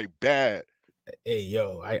 My bad. Hey,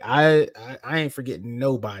 yo, I ain't forgetting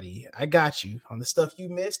nobody. I got you on the stuff you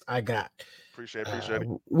missed. I got. Appreciate it.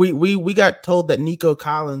 We got told that Nico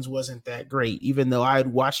Collins wasn't that great, even though I had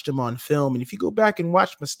watched him on film. And if you go back and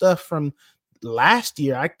watch my stuff from last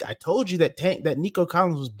year, I told you that Nico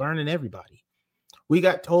Collins was burning everybody. We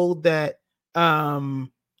got told that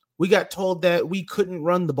we couldn't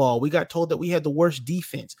run the ball. We got told that we had the worst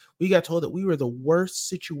defense. We got told that we were the worst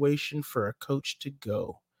situation for a coach to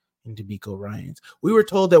go in DeMeco Ryans. We were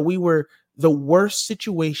told that we were the worst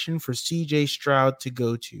situation for CJ Stroud to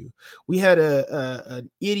go to. We had an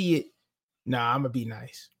idiot. Nah, I'm gonna be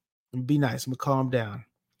nice. I'm gonna calm down.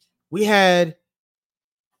 We had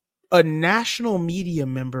a national media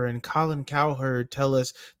member and Colin Cowherd tell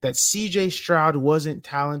us that CJ Stroud wasn't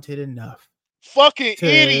talented enough Fucking to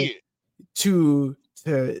idiot. to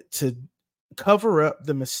to cover up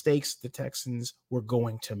the mistakes the Texans were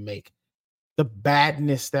going to make, the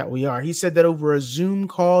badness that we are. He said that over a Zoom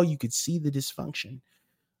call you could see the dysfunction.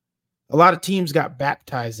 A lot of teams got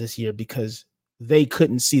baptized this year because they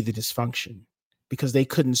couldn't see the dysfunction, because they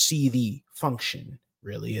couldn't see the function.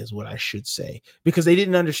 really is what I should say, because they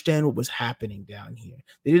didn't understand what was happening down here.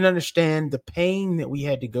 They didn't understand the pain that we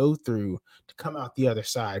had to go through to come out the other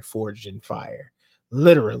side forged in fire,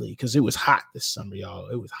 literally, because it was hot this summer, y'all.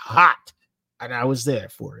 It was hot, and I was there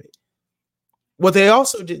for it. What they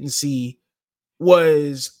also didn't see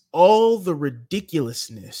was all the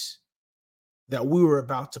ridiculousness that we were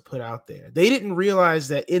about to put out there. They didn't realize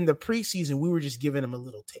that in the preseason, we were just giving them a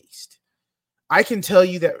little taste. I can tell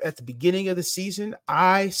you that at the beginning of the season,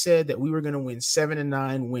 I said that we were going to win 7 and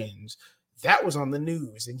 9 wins. That was on the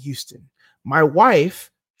news in Houston. My wife,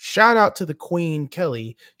 shout out to the Queen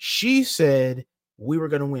Kelly, she said we were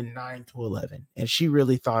going to win 9 to 11, and she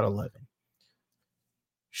really thought 11.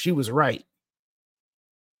 She was right.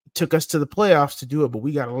 It took us to the playoffs to do it, but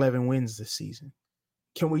we got 11 wins this season.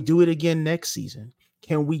 Can we do it again next season?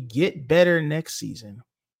 Can we get better next season?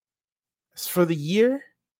 As for the year,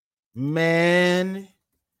 man,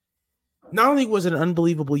 not only was it an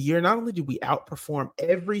unbelievable year, not only did we outperform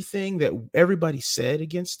everything that everybody said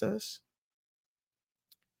against us,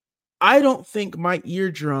 I don't think my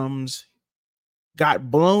eardrums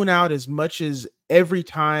got blown out as much as every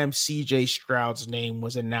time CJ Stroud's name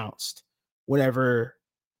was announced whenever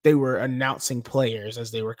they were announcing players as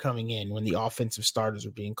they were coming in, when the offensive starters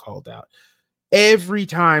were being called out. Every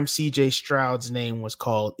time CJ Stroud's name was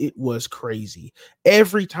called, it was crazy.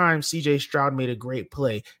 Every time CJ Stroud made a great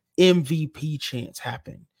play, MVP chants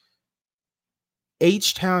happened.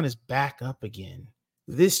 H-Town is back up again.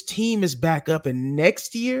 This team is back up, and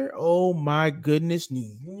next year, oh my goodness,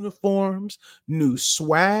 new uniforms, new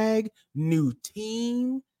swag, new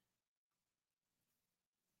team.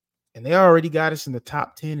 And they already got us in the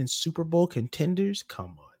top 10 in Super Bowl contenders.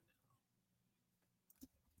 Come on.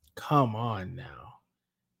 Come on now.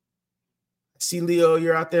 See, Leo,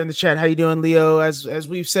 you're out there in the chat. How you doing, Leo? As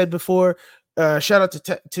we've said before, shout out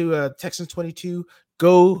to Texans 22.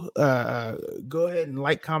 Go ahead and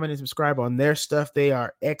like, comment, and subscribe on their stuff. They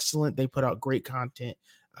are excellent. They put out great content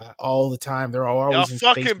all the time. They're Y'all always in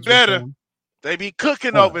fucking spaces with better. them. They be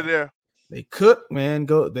cooking over there. They cook, man.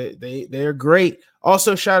 Go. They're great.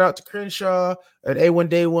 Also, shout out to Crenshaw at A1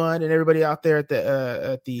 Day One and everybody out there at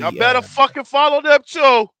the Y'all better fucking follow them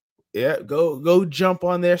too. yeah, go jump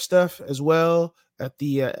on their stuff as well at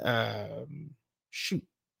the shoot.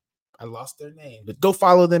 I lost their name, but go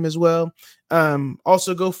follow them as well.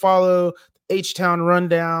 Also go follow H-Town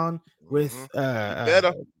Rundown with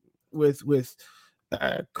with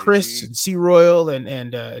Chris AD. and C Royal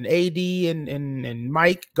and AD and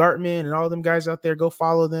Mike Gartman and all them guys out there. Go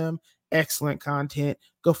follow them. Excellent content.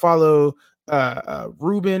 Go follow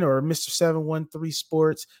Ruben or Mr. 713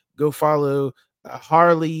 Sports. Go follow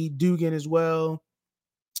Harley Dugan as well.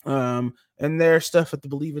 And their stuff at the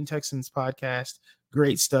Believe in Texans podcast.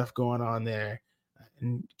 Great stuff going on there.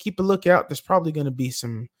 And keep a lookout. There's probably going to be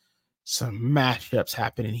some matchups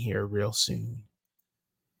happening here real soon.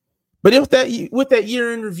 But with that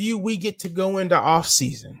year in review, we get to go into off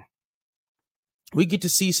season. We get to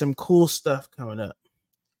see some cool stuff coming up.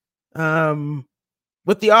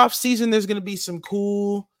 With the off season, there's going to be some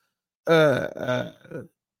cool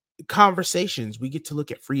conversations. We get to look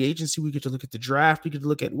at free agency. We get to look at the draft. We get to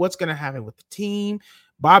look at what's going to happen with the team.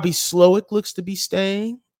 Bobby Slowick looks to be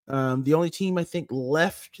staying. The only team I think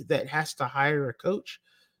left that has to hire a coach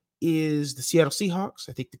is the Seattle Seahawks.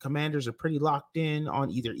 I think the Commanders are pretty locked in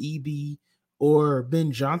on either EB or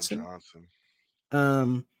Ben Johnson.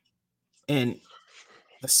 And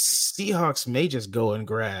the Seahawks may just go and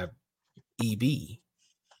grab EB.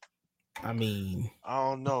 I mean, I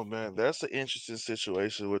don't know, man. That's an interesting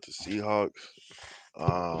situation with the Seahawks.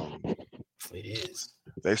 It is.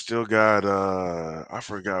 They still got I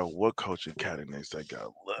forgot what coaching candidates they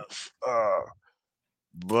got left.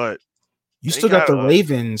 But you still got the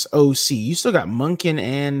Ravens OC. You still got Munkin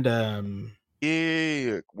and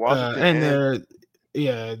Washington and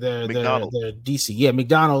and they're McDonald. they're DC. Yeah,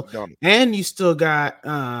 McDonald. And you still got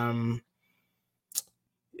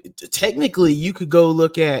technically you could go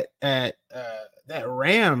look at that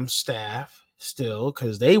Rams staff still,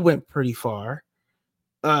 because they went pretty far.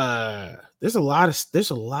 There's a lot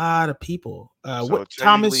of people. What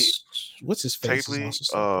Thomas? What's his face?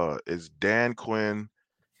 Is Dan Quinn,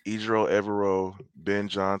 Idro Evero, Ben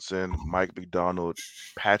Johnson, Mike McDonald,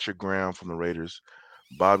 Patrick Graham from the Raiders,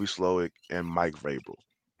 Bobby Slowick, and Mike Vrabel.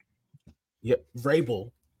 Yep,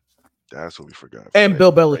 Vrabel. That's what we forgot. And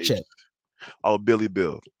Bill Belichick. Oh, Billy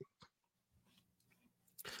Bill.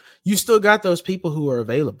 You still got those people who are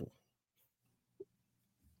available.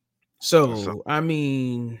 So, I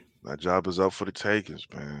mean, my job is up for the takings,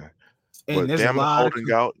 man. And but damn it,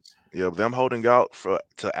 holding out. Yeah, them holding out for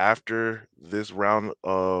to after this round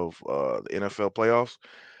of the NFL playoffs,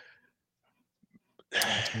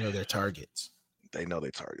 Let you know their targets. they know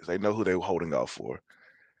their targets. They know who they're holding out for.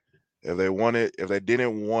 If they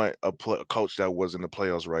didn't want a coach that was in the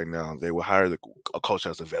playoffs right now, they would hire a coach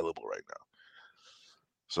that's available right now.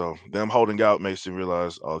 So them holding out makes you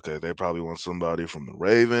realize, okay, they probably want somebody from the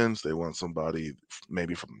Ravens. They want somebody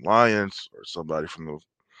maybe from the Lions or somebody from the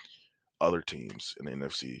other teams in the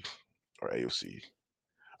NFC or AFC.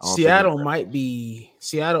 I don't think Seattle might be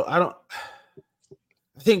Seattle. I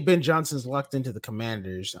think Ben Johnson's locked into the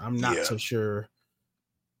Commanders. I'm not yeah, so sure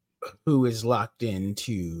who is locked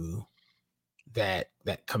into that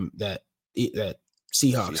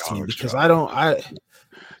Seahawks team Seahawks because job. I don't I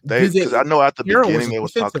They do because I they know at the Carroll was beginning a they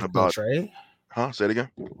was talking defensive about, coach, right? huh? Say it again.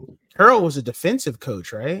 Carroll was a defensive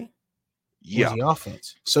coach, right? Or was Yeah, he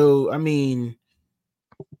offense? So I mean,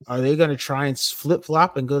 are they going to try and flip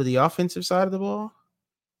flop and go to the offensive side of the ball?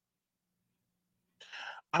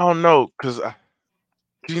 I don't know because at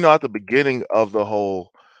the beginning of their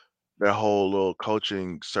whole little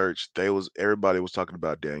coaching search, everybody was talking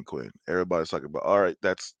about Dan Quinn. Everybody's talking about, all right,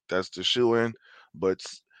 that's the shoe in, but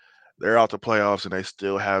they're out the playoffs and they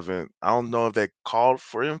still haven't. I don't know if they called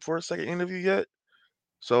for him for a second interview yet.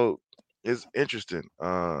 So it's interesting.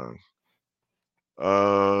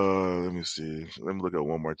 Let me see. Let me look at it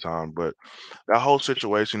one more time. But that whole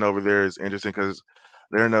situation over there is interesting because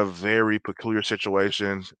they're in a very peculiar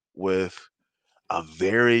situation with a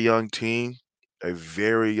very young team, a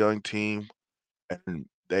very young team, and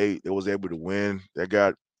they was able to win. They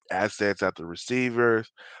got assets at the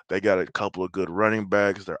receivers. They got a couple of good running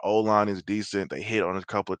backs. Their O line is decent. They hit on a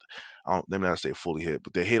couple of, let me not say fully hit,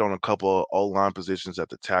 but they hit on a couple of O line positions at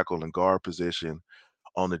the tackle and guard position.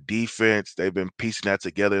 On the defense, they've been piecing that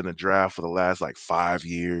together in the draft for the last like 5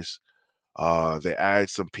 years. They added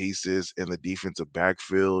some pieces in the defensive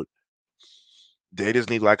backfield. They just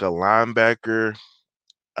need like a linebacker,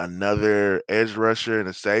 another edge rusher, and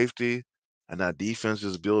a safety, and that defense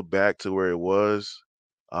just built back to where it was.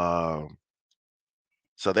 Um,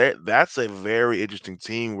 so that's a very interesting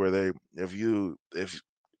team where they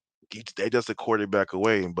just a quarterback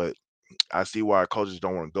away, but I see why coaches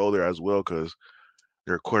don't want to go there as well because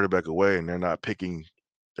they're a quarterback away and they're not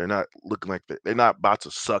looking like they're not about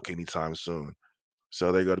to suck anytime soon.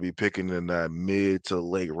 So they're going to be picking in that mid to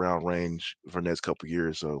late round range for the next couple of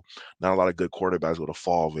years. So not a lot of good quarterbacks going to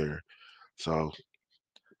fall there. So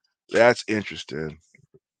that's interesting.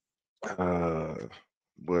 Uh,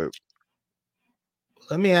 but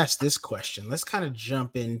Let me ask this question. Let's kind of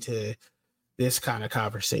jump into this kind of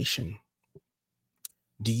conversation.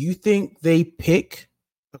 Do you think they pick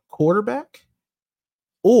a quarterback,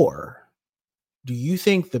 or do you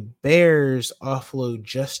think the Bears offload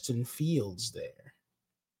Justin Fields there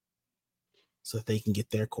so that they can get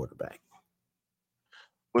their quarterback?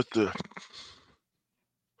 with the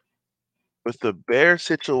with the Bear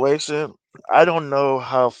situation, I don't know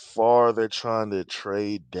how far they're trying to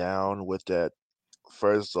trade down with that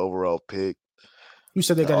first overall pick. Who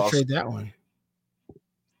said they And got to also, trade that one?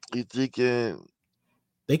 you thinking,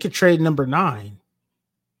 They could trade number 9.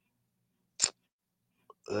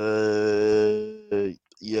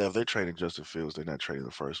 yeah, if they're trading Justin Fields, they're not trading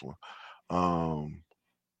the first one. Um,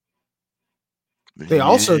 They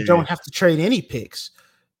also yeah, don't have to trade any picks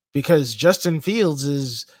because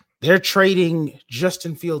they're trading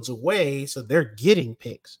Justin Fields away, so they're getting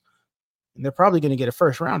picks. And they're probably going to get a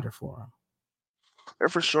first rounder for him. they're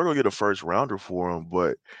for sure gonna get a first rounder for him.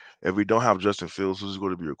 But if we don't have Justin Fields, who's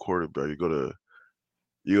going to be your quarterback?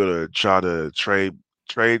 You're gonna try to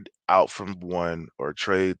trade out from one or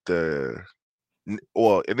trade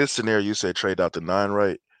well, in this scenario, you said trade out the 9,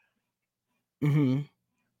 right? Mm-hmm.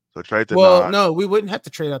 So trade the Well, 9. no, we wouldn't have to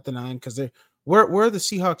trade out the 9 because where are the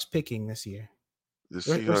Seahawks picking this year? The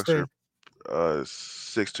What's Seahawks their are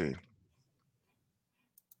 16.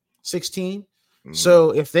 16? Hmm.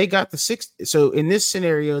 So if they got the six, so in this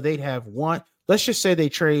scenario, they'd have one. Let's just say they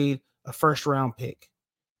trade a first round pick.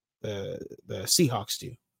 The Seahawks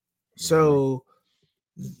do. Hmm. So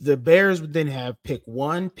the Bears would then have pick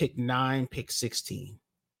 1, pick 9, pick 16.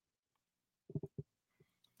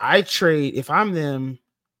 I trade if I'm them.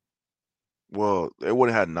 Well, they would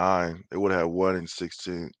have had 9. They would have had 1 and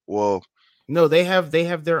 16. Well, No, they have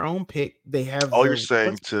their own pick. They have all you're the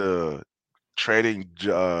saying to trading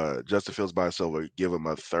Justin Fields by himself would give him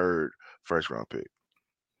a third first round pick.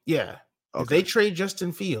 yeah. If Okay. they trade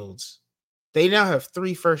Justin Fields, they now have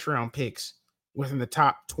 3 first round picks within the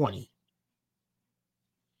top 20.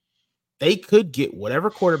 They could get whatever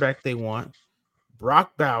quarterback they want,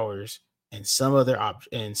 Brock Bowers, and some other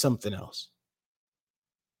and something else.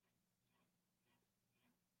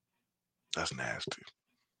 That's nasty.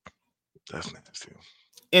 That's nasty.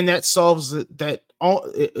 And that solves that all.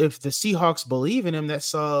 If the Seahawks believe in him, that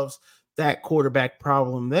solves that quarterback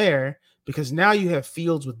problem there, because now you have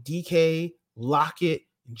Fields with DK, Lockett,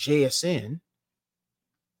 and JSN.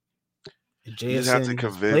 And You just have to JSN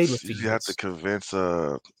has played with convince. You just have to Fields. convince.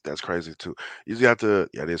 That's crazy too. You just have to.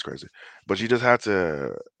 Yeah, it is crazy. But you just have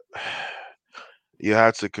to. You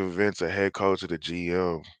have to convince a head coach or the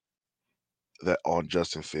GM that on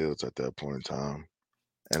Justin Fields at that point in time.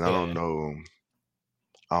 And I don't Yeah, know.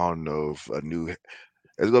 I don't know if a new.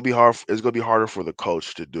 It's gonna be hard. It's gonna be harder for the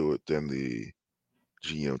coach to do it than the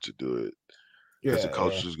GM to do it because the yeah, yeah,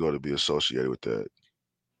 coach is going to be associated with that.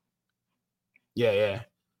 yeah, yeah.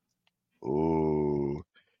 Oh,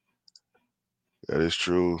 that is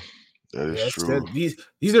true. That is Yeah, it's true. good.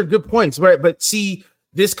 These are good points, right? But see,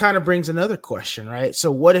 this kind of brings another question, right?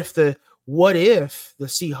 So what if the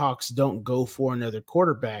Seahawks don't go for another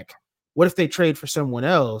quarterback? What if they trade for someone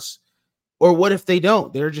else? Or what if they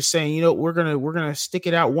don't? They're just saying, we're gonna stick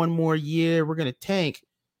it out one more year. We're gonna tank.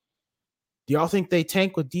 Do y'all think they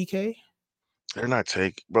tank with DK? They're not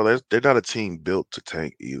tank, bro. They're not a team built to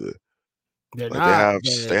tank either. They're Like they not. have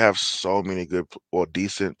they have so many good or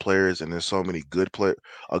decent players, and there's so many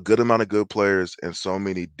a good amount of good players, and so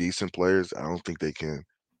many decent players. I don't think they can.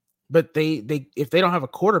 But they if they don't have a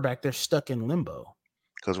quarterback, they're stuck in limbo.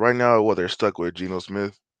 Because right now, they're stuck with Geno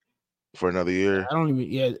Smith for another year. I don't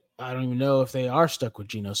even know if they are stuck with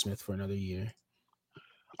Geno Smith for another year.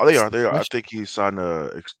 Oh, they That's are. the They are. I question. think he signed a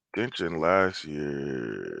extension last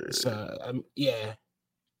year. So yeah,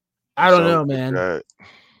 I don't So know, with man. that,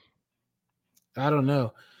 I don't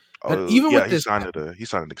know. And oh even yeah, with this, he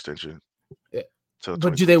signed an extension eh, till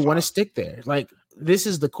but do they want to 2025. stick there? Like, this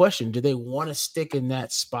is the question: do they want to stick in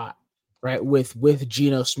that spot, right? With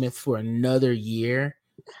Geno Smith for another year,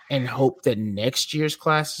 and hope that next year's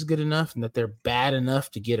class is good enough, and that they're bad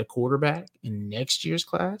enough to get a quarterback in next year's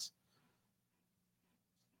class?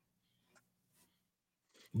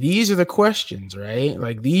 These are the questions, right?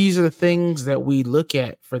 Like, these are the things that we look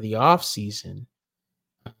at for the off season.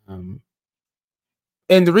 Um,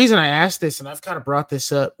 And the reason I asked this, and I've kind of brought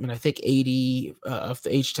this up, and I think 80 of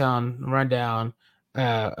the H Town Rundown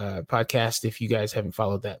podcast, if you guys haven't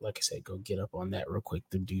followed that, like I said, go get up on that real quick.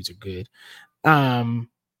 The dudes are good. Um,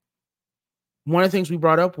 One of the things we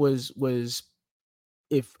brought up was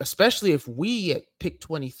if, especially if we at pick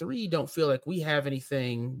 23 don't feel like we have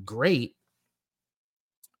anything great,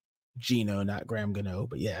 Gino, not Graham Gano,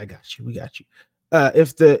 but yeah, I got you. We got you.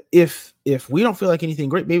 If we don't feel like anything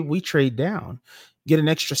great, maybe we trade down, get an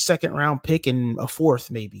extra second round pick and a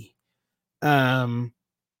fourth, maybe. Um,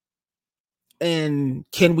 and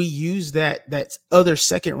can we use that other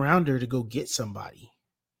second rounder to go get somebody,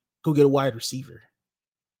 go get a wide receiver,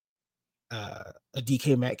 a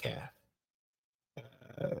DK Metcalf?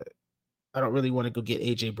 Uh, I don't really want to go get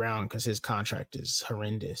AJ Brown because his contract is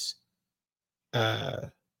horrendous. Uh,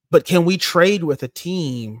 but can we trade with a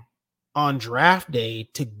team on draft day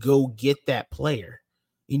to go get that player?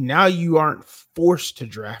 And now you aren't forced to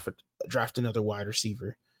draft another wide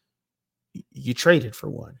receiver. You traded for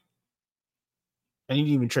one, and you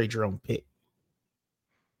didn't even trade your own pick.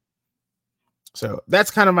 So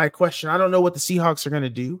that's kind of my question. I don't know what the Seahawks are going to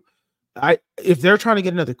do. If they're trying to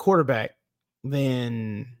get another quarterback,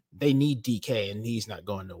 then they need DK, and he's not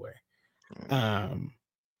going nowhere. Um,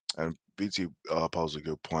 And BT posed a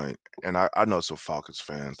good point. And I know some Falcons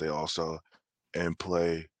fans. They also and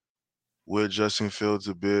play with Justin Fields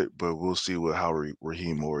a bit, but we'll see how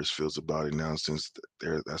Raheem Morris feels about it now since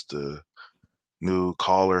that's the new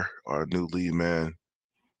caller or new lead man.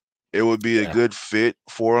 It would be a yeah, good fit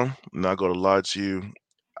for him. I'm not gonna lie to you.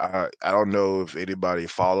 I don't know if anybody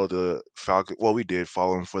followed the Falcons. Well, we did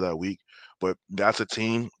follow him for that week, but that's a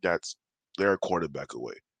team they're a quarterback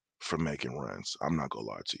away from making runs. I'm not gonna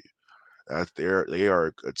lie to you. They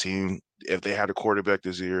are a team. If they had a quarterback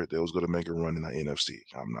this year, they was gonna make a run in the NFC.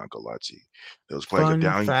 I'm not gonna lie to you. They was playing a fun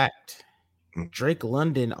down. fact: Mm, Drake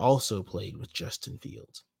London also played with Justin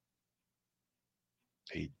Fields.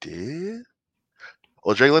 he did.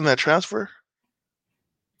 Oh, Jalen that transfer?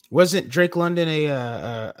 Wasn't Drake London a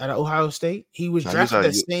at Ohio State? He was No, he was drafted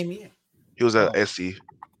at that same year. Oh, SC.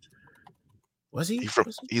 was He he? from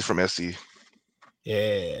Was he? he's from SC.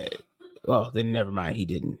 Yeah. Well, then never mind. He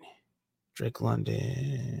didn't. Drake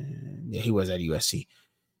London. Yeah, he was at USC.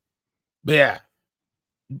 But yeah,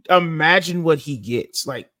 imagine what he gets.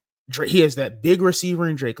 Like, he has that big receiver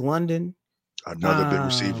in Drake London. Another big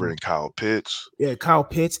receiver in Um, Kyle Pitts. yeah, Kyle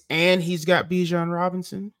Pitts, and he's got Bijan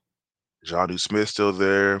Robinson. Jonnu Smith still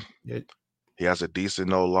there. Yeah. He has a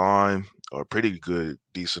decent O line, or pretty good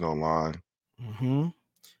decent O line. Mm-hmm.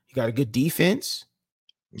 You got a good defense.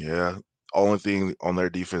 Yeah. Only thing on their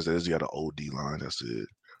defense is you got an old D line. That's it.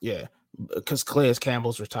 Yeah, because Calais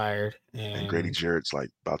Campbell's retired, And Grady and Jarrett's like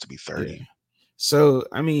about to be yeah. 30. So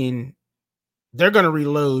I mean, they're gonna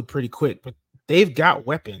reload pretty quick, but they've got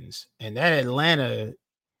weapons, and that Atlanta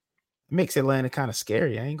makes Atlanta kind of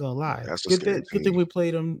scary. I ain't gonna lie. That's a scary Good thing team. we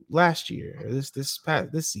played them last year, or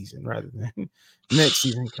this season rather than next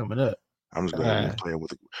season coming up. I'm just glad we Uh, ain't playing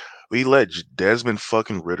with. We let Desmond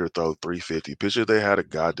fucking Ritter throw 350. Picture they had a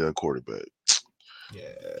goddamn quarterback.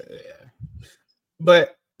 yeah.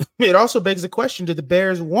 But it also begs the question: do the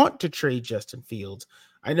Bears want to trade Justin Fields?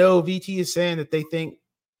 I know VT is saying that they think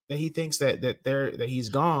that he thinks that he's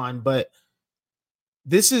gone, but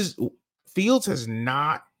this is Fields has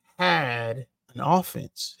not had an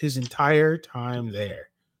offense his entire time there.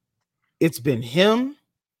 It's been him,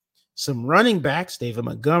 some running backs, David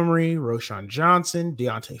Montgomery, Roshan Johnson,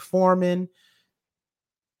 Deontay Foreman,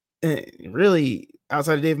 and really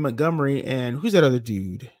outside of David Montgomery, and who's that other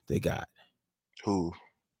dude they got? Who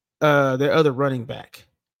Their other running back,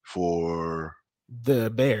 for the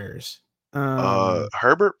Bears. Um,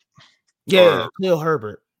 Herbert yeah, or Khalil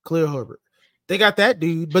Herbert. They got that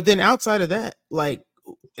dude, but then outside of that, like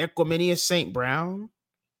Equiminius St. Brown,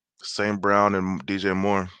 St. Brown and DJ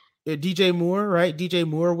Moore? DJ Moore, right? DJ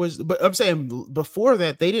Moore was, but I'm saying before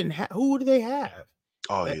that, they didn't have, who do they have?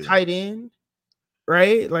 Oh That yeah, tight end,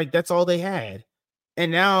 right? Like that's all they had.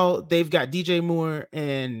 And now they've got DJ Moore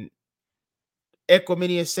and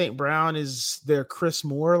Equiminius St. Brown is their Chris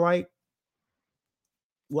Moore like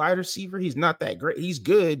wide receiver. He's not that great. He's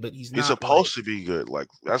good, but he's he's not like, supposed to be good. Like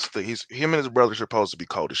that's the he's him and his brother are supposed to be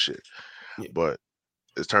cold as shit. yeah, But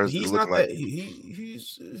it's he's looking not like that.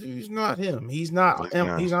 He's not him. like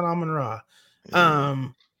yeah, He's not Amon Ra. yeah.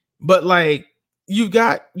 But like you've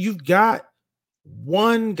got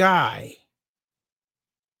one guy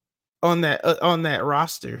on that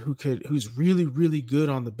roster who's really good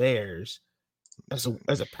on the Bears as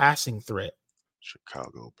a passing threat.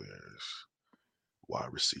 Chicago Bears wide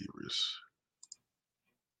receivers.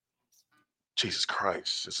 Jesus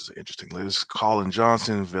Christ, this is an interesting list. Colin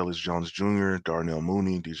Johnson, Velus Jones Jr., Darnell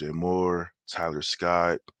Mooney, DJ Moore, Tyler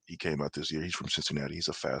Scott. He came out this year. He's from Cincinnati. He's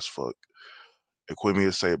a fast fuck.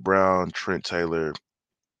 Equimia St. Brown, Trent Taylor,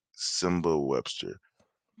 Simba Webster.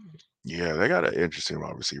 Yeah, they got an interesting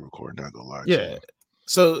wide receiver core. Not gonna lie to you. Yeah.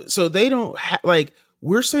 So they don't like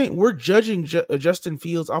we're saying we're judging Justin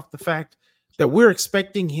Fields off the fact that we're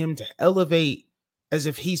expecting him to elevate as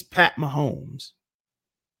if he's Pat Mahomes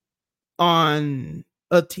on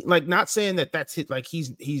a team. Like not saying that that's it. Like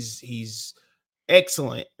he's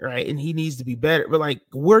excellent, right? And he needs to be better. But like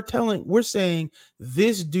we're saying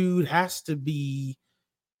this dude has to be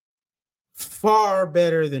far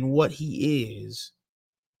better than what he is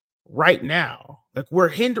right now. Like we're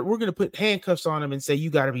gonna put handcuffs on him and say you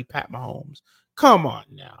got to be Pat Mahomes. Come on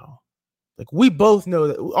now. Like we both know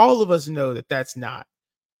that all of us know that that's not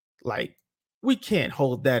like we can't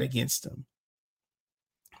hold that against him.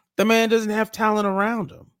 The man doesn't have talent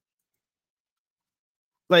around him.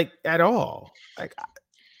 Like at all. Like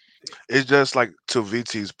It's just like to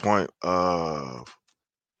VT's point,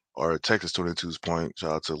 or Texas 22's point.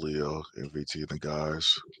 Shout out to Leo and VT and the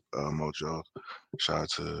guys, Mojo. Shout out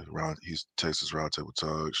to he's Texas Roundtable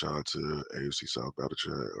Talk. Shout out to AFC South Battle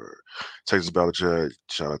Chat or Texas Battle Chat.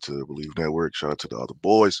 Shout out to Believe Network. Shout out to the other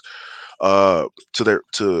boys. To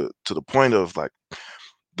the point of like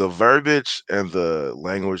the verbiage and the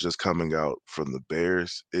language that's coming out from the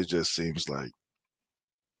Bears, it just seems like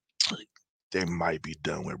they might be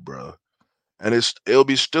done with, bro. And it'll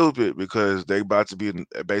be stupid because they about to be in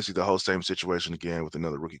basically the whole same situation again with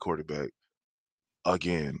another rookie quarterback.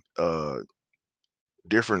 Again,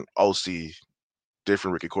 different OC,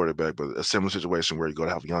 different rookie quarterback, but a similar situation where you're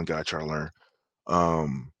gonna have a young guy trying to learn.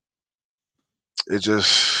 Um, it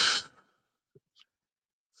just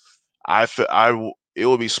it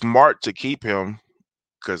would be smart to keep him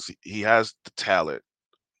because he has the talent.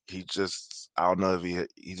 He just I don't know if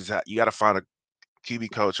he just you got to find a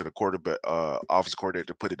QB coach and a quarterback office coordinator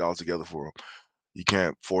to put it all together for him. You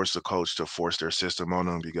can't force a coach to force their system on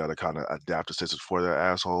them. You got to kind of adapt the system for that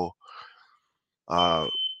asshole. Uh,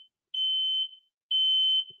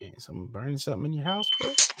 someone burning something in your house,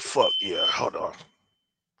 bro. fuck yeah, hold on.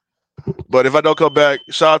 But if I don't come back,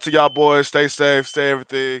 shout out to y'all boys. Stay safe, stay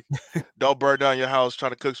everything. Don't burn down your house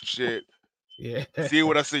trying to cook some shit. Yeah. See you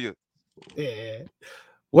when I see you. Yeah.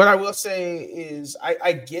 What I will say is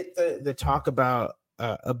I get the talk about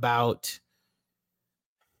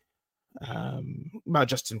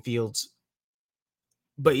Justin Fields,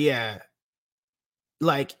 but yeah,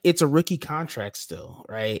 like it's a rookie contract still,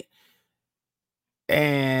 right?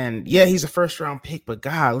 And yeah, he's a first round pick, but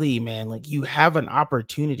golly, man, like you have an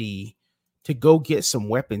opportunity to go get some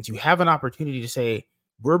weapons. You have an opportunity to say,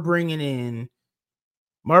 we're bringing in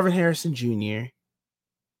Marvin Harrison Jr.,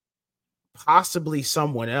 possibly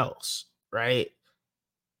someone else, right?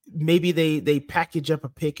 Maybe they package up a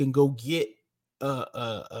pick and go get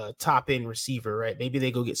a top end receiver, right? Maybe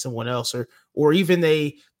they go get someone else, or even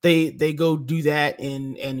they go do that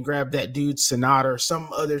and grab that dude Sonata or some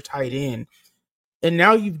other tight end. And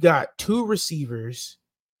now you've got two receivers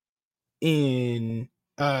in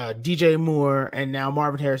DJ Moore and now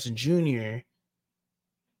Marvin Harrison Jr.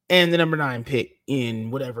 and the number 9 pick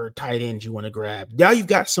in whatever tight end you want to grab. Now you've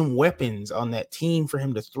got some weapons on that team for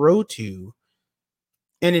him to throw to.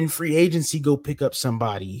 And in free agency, go pick up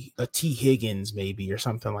somebody, a T. Higgins maybe, or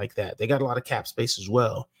something like that. They got a lot of cap space as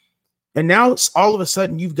well. And now it's all of a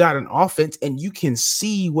sudden you've got an offense and you can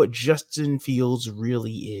see what Justin Fields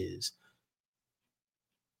really is.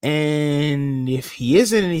 And if he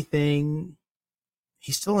isn't anything,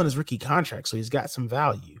 he's still on his rookie contract, so he's got some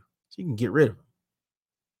value. So you can get rid of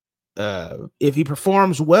him. If he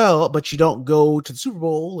performs well, but you don't go to the Super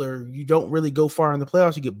Bowl or you don't really go far in the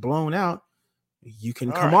playoffs, you get blown out, you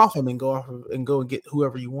can come off him and go off and go and get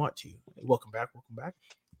whoever you want to. Welcome back.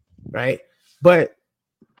 Right. But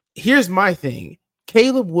here's my thing.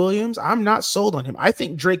 Caleb Williams, I'm not sold on him. I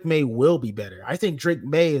think Drake May will be better. I think Drake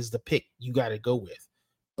May is the pick you got to go with.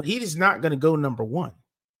 But he is not going to go number 1.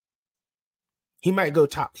 He might go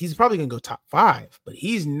top. He's probably going to go top 5, but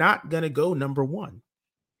he's not going to go number 1.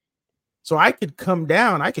 So I could come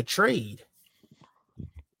down. I could trade.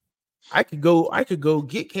 I could go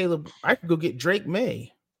get Caleb. I could go get Drake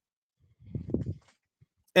May.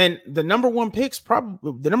 And the number 1 pick's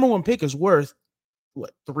probably the number 1 pick is worth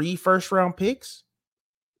what, 3 first round picks?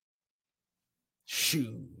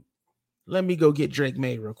 Shoot. Let me go get Drake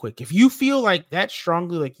May real quick. If you feel like that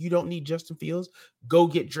strongly, like you don't need Justin Fields, go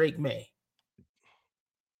get Drake May.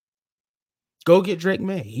 Go get Drake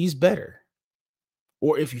May. He's better.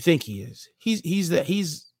 Or if you think he is, he's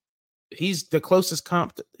the closest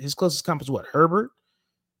comp. His closest comp is what, Herbert?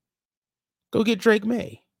 Go get Drake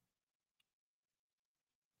May.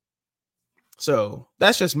 So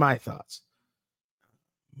that's just my thoughts.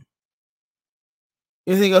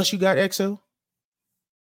 Anything else you got, EXO?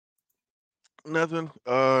 Nothing.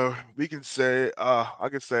 We can say. I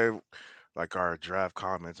could say like our draft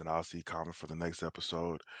comments, and I'll see comments for the next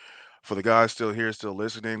episode. For the guys still here, still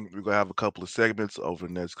listening, we're gonna have a couple of segments over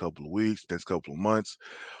the next couple of weeks, next couple of months.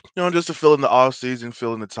 Just to fill in the off season,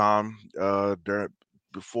 fill in the time during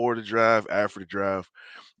before the draft, after the draft.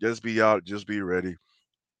 Just be out, just be ready,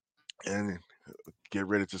 and get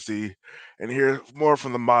ready to see and hear more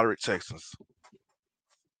from the moderate Texans.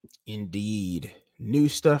 Indeed. New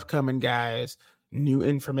stuff coming, guys. New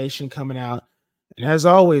information coming out. And as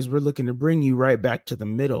always, we're looking to bring you right back to the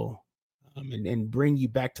middle and bring you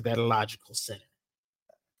back to that logical center.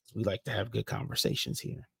 We like to have good conversations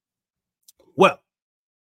here. Well,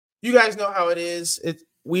 you guys know how it is.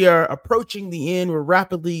 We are approaching the end. We're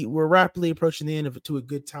rapidly approaching the end of it to a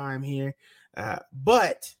good time here.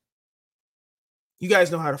 But you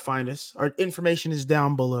guys know how to find us. Our information is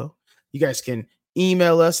down below. You guys can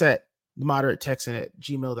email us at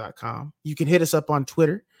moderatetexan@gmail.com. You can hit us up on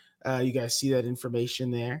Twitter. You guys see that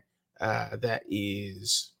information there. That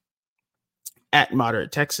is at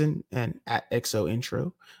Moderate Texan and at XO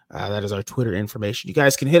Intro. That is our Twitter information. You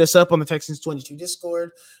guys can hit us up on the Texans 22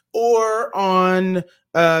 Discord or on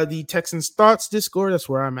the Texans Thoughts Discord. That's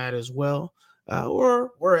where I'm at as well.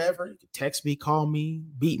 Or wherever. You can text me, call me,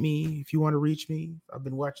 beat me if you want to reach me. I've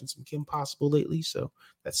been watching some Kim Possible lately, so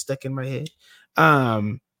that's stuck in my head.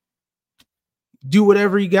 Do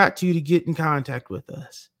whatever you got to get in contact with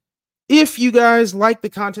us. If you guys like the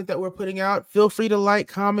content that we're putting out, feel free to like,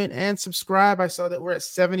 comment, and subscribe. I saw that we're at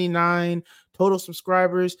 79 total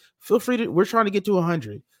subscribers. Feel free to, we're trying to get to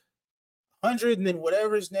 100. 100 and then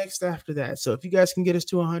whatever's next after that. So if you guys can get us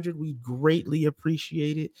to 100, we greatly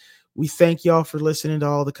appreciate it. We thank y'all for listening to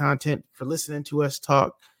all the content, for listening to us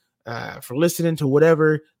talk, for listening to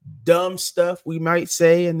whatever dumb stuff we might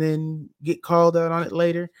say and then get called out on it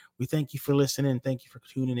later. We thank you for listening. Thank you for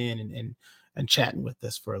tuning in and chatting with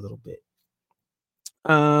us for a little bit.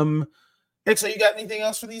 So you got anything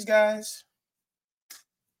else for these guys?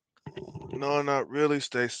 No, not really.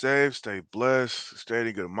 Stay safe, stay blessed, stay in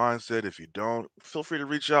a good mindset. If you don't, feel free to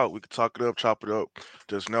reach out. We can talk it up, chop it up.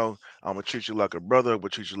 Just know I'm gonna treat you like a brother,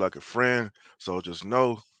 but treat you like a friend. So just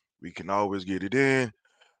know we can always get it in.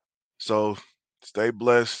 So stay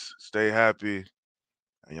blessed, stay happy,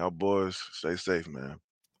 and y'all boys stay safe, man.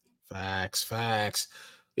 Facts.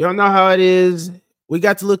 Y'all know how it is. We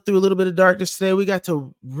got to look through a little bit of darkness today. We got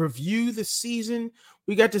to review the season.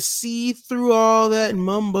 We got to see through all that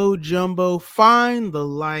mumbo jumbo, find the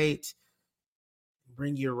light,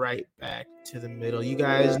 bring you right back to the middle. You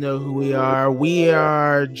guys know who we are. We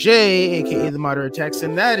are Jay, aka the Moderate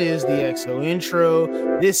Texan. That is the XO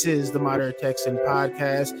intro. This is the Moderate Texan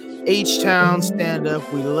podcast. H-Town, stand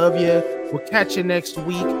up. We love you. We'll catch you next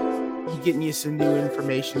week. Be getting you some new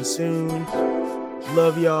information soon.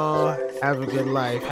 Love y'all. Have a good life.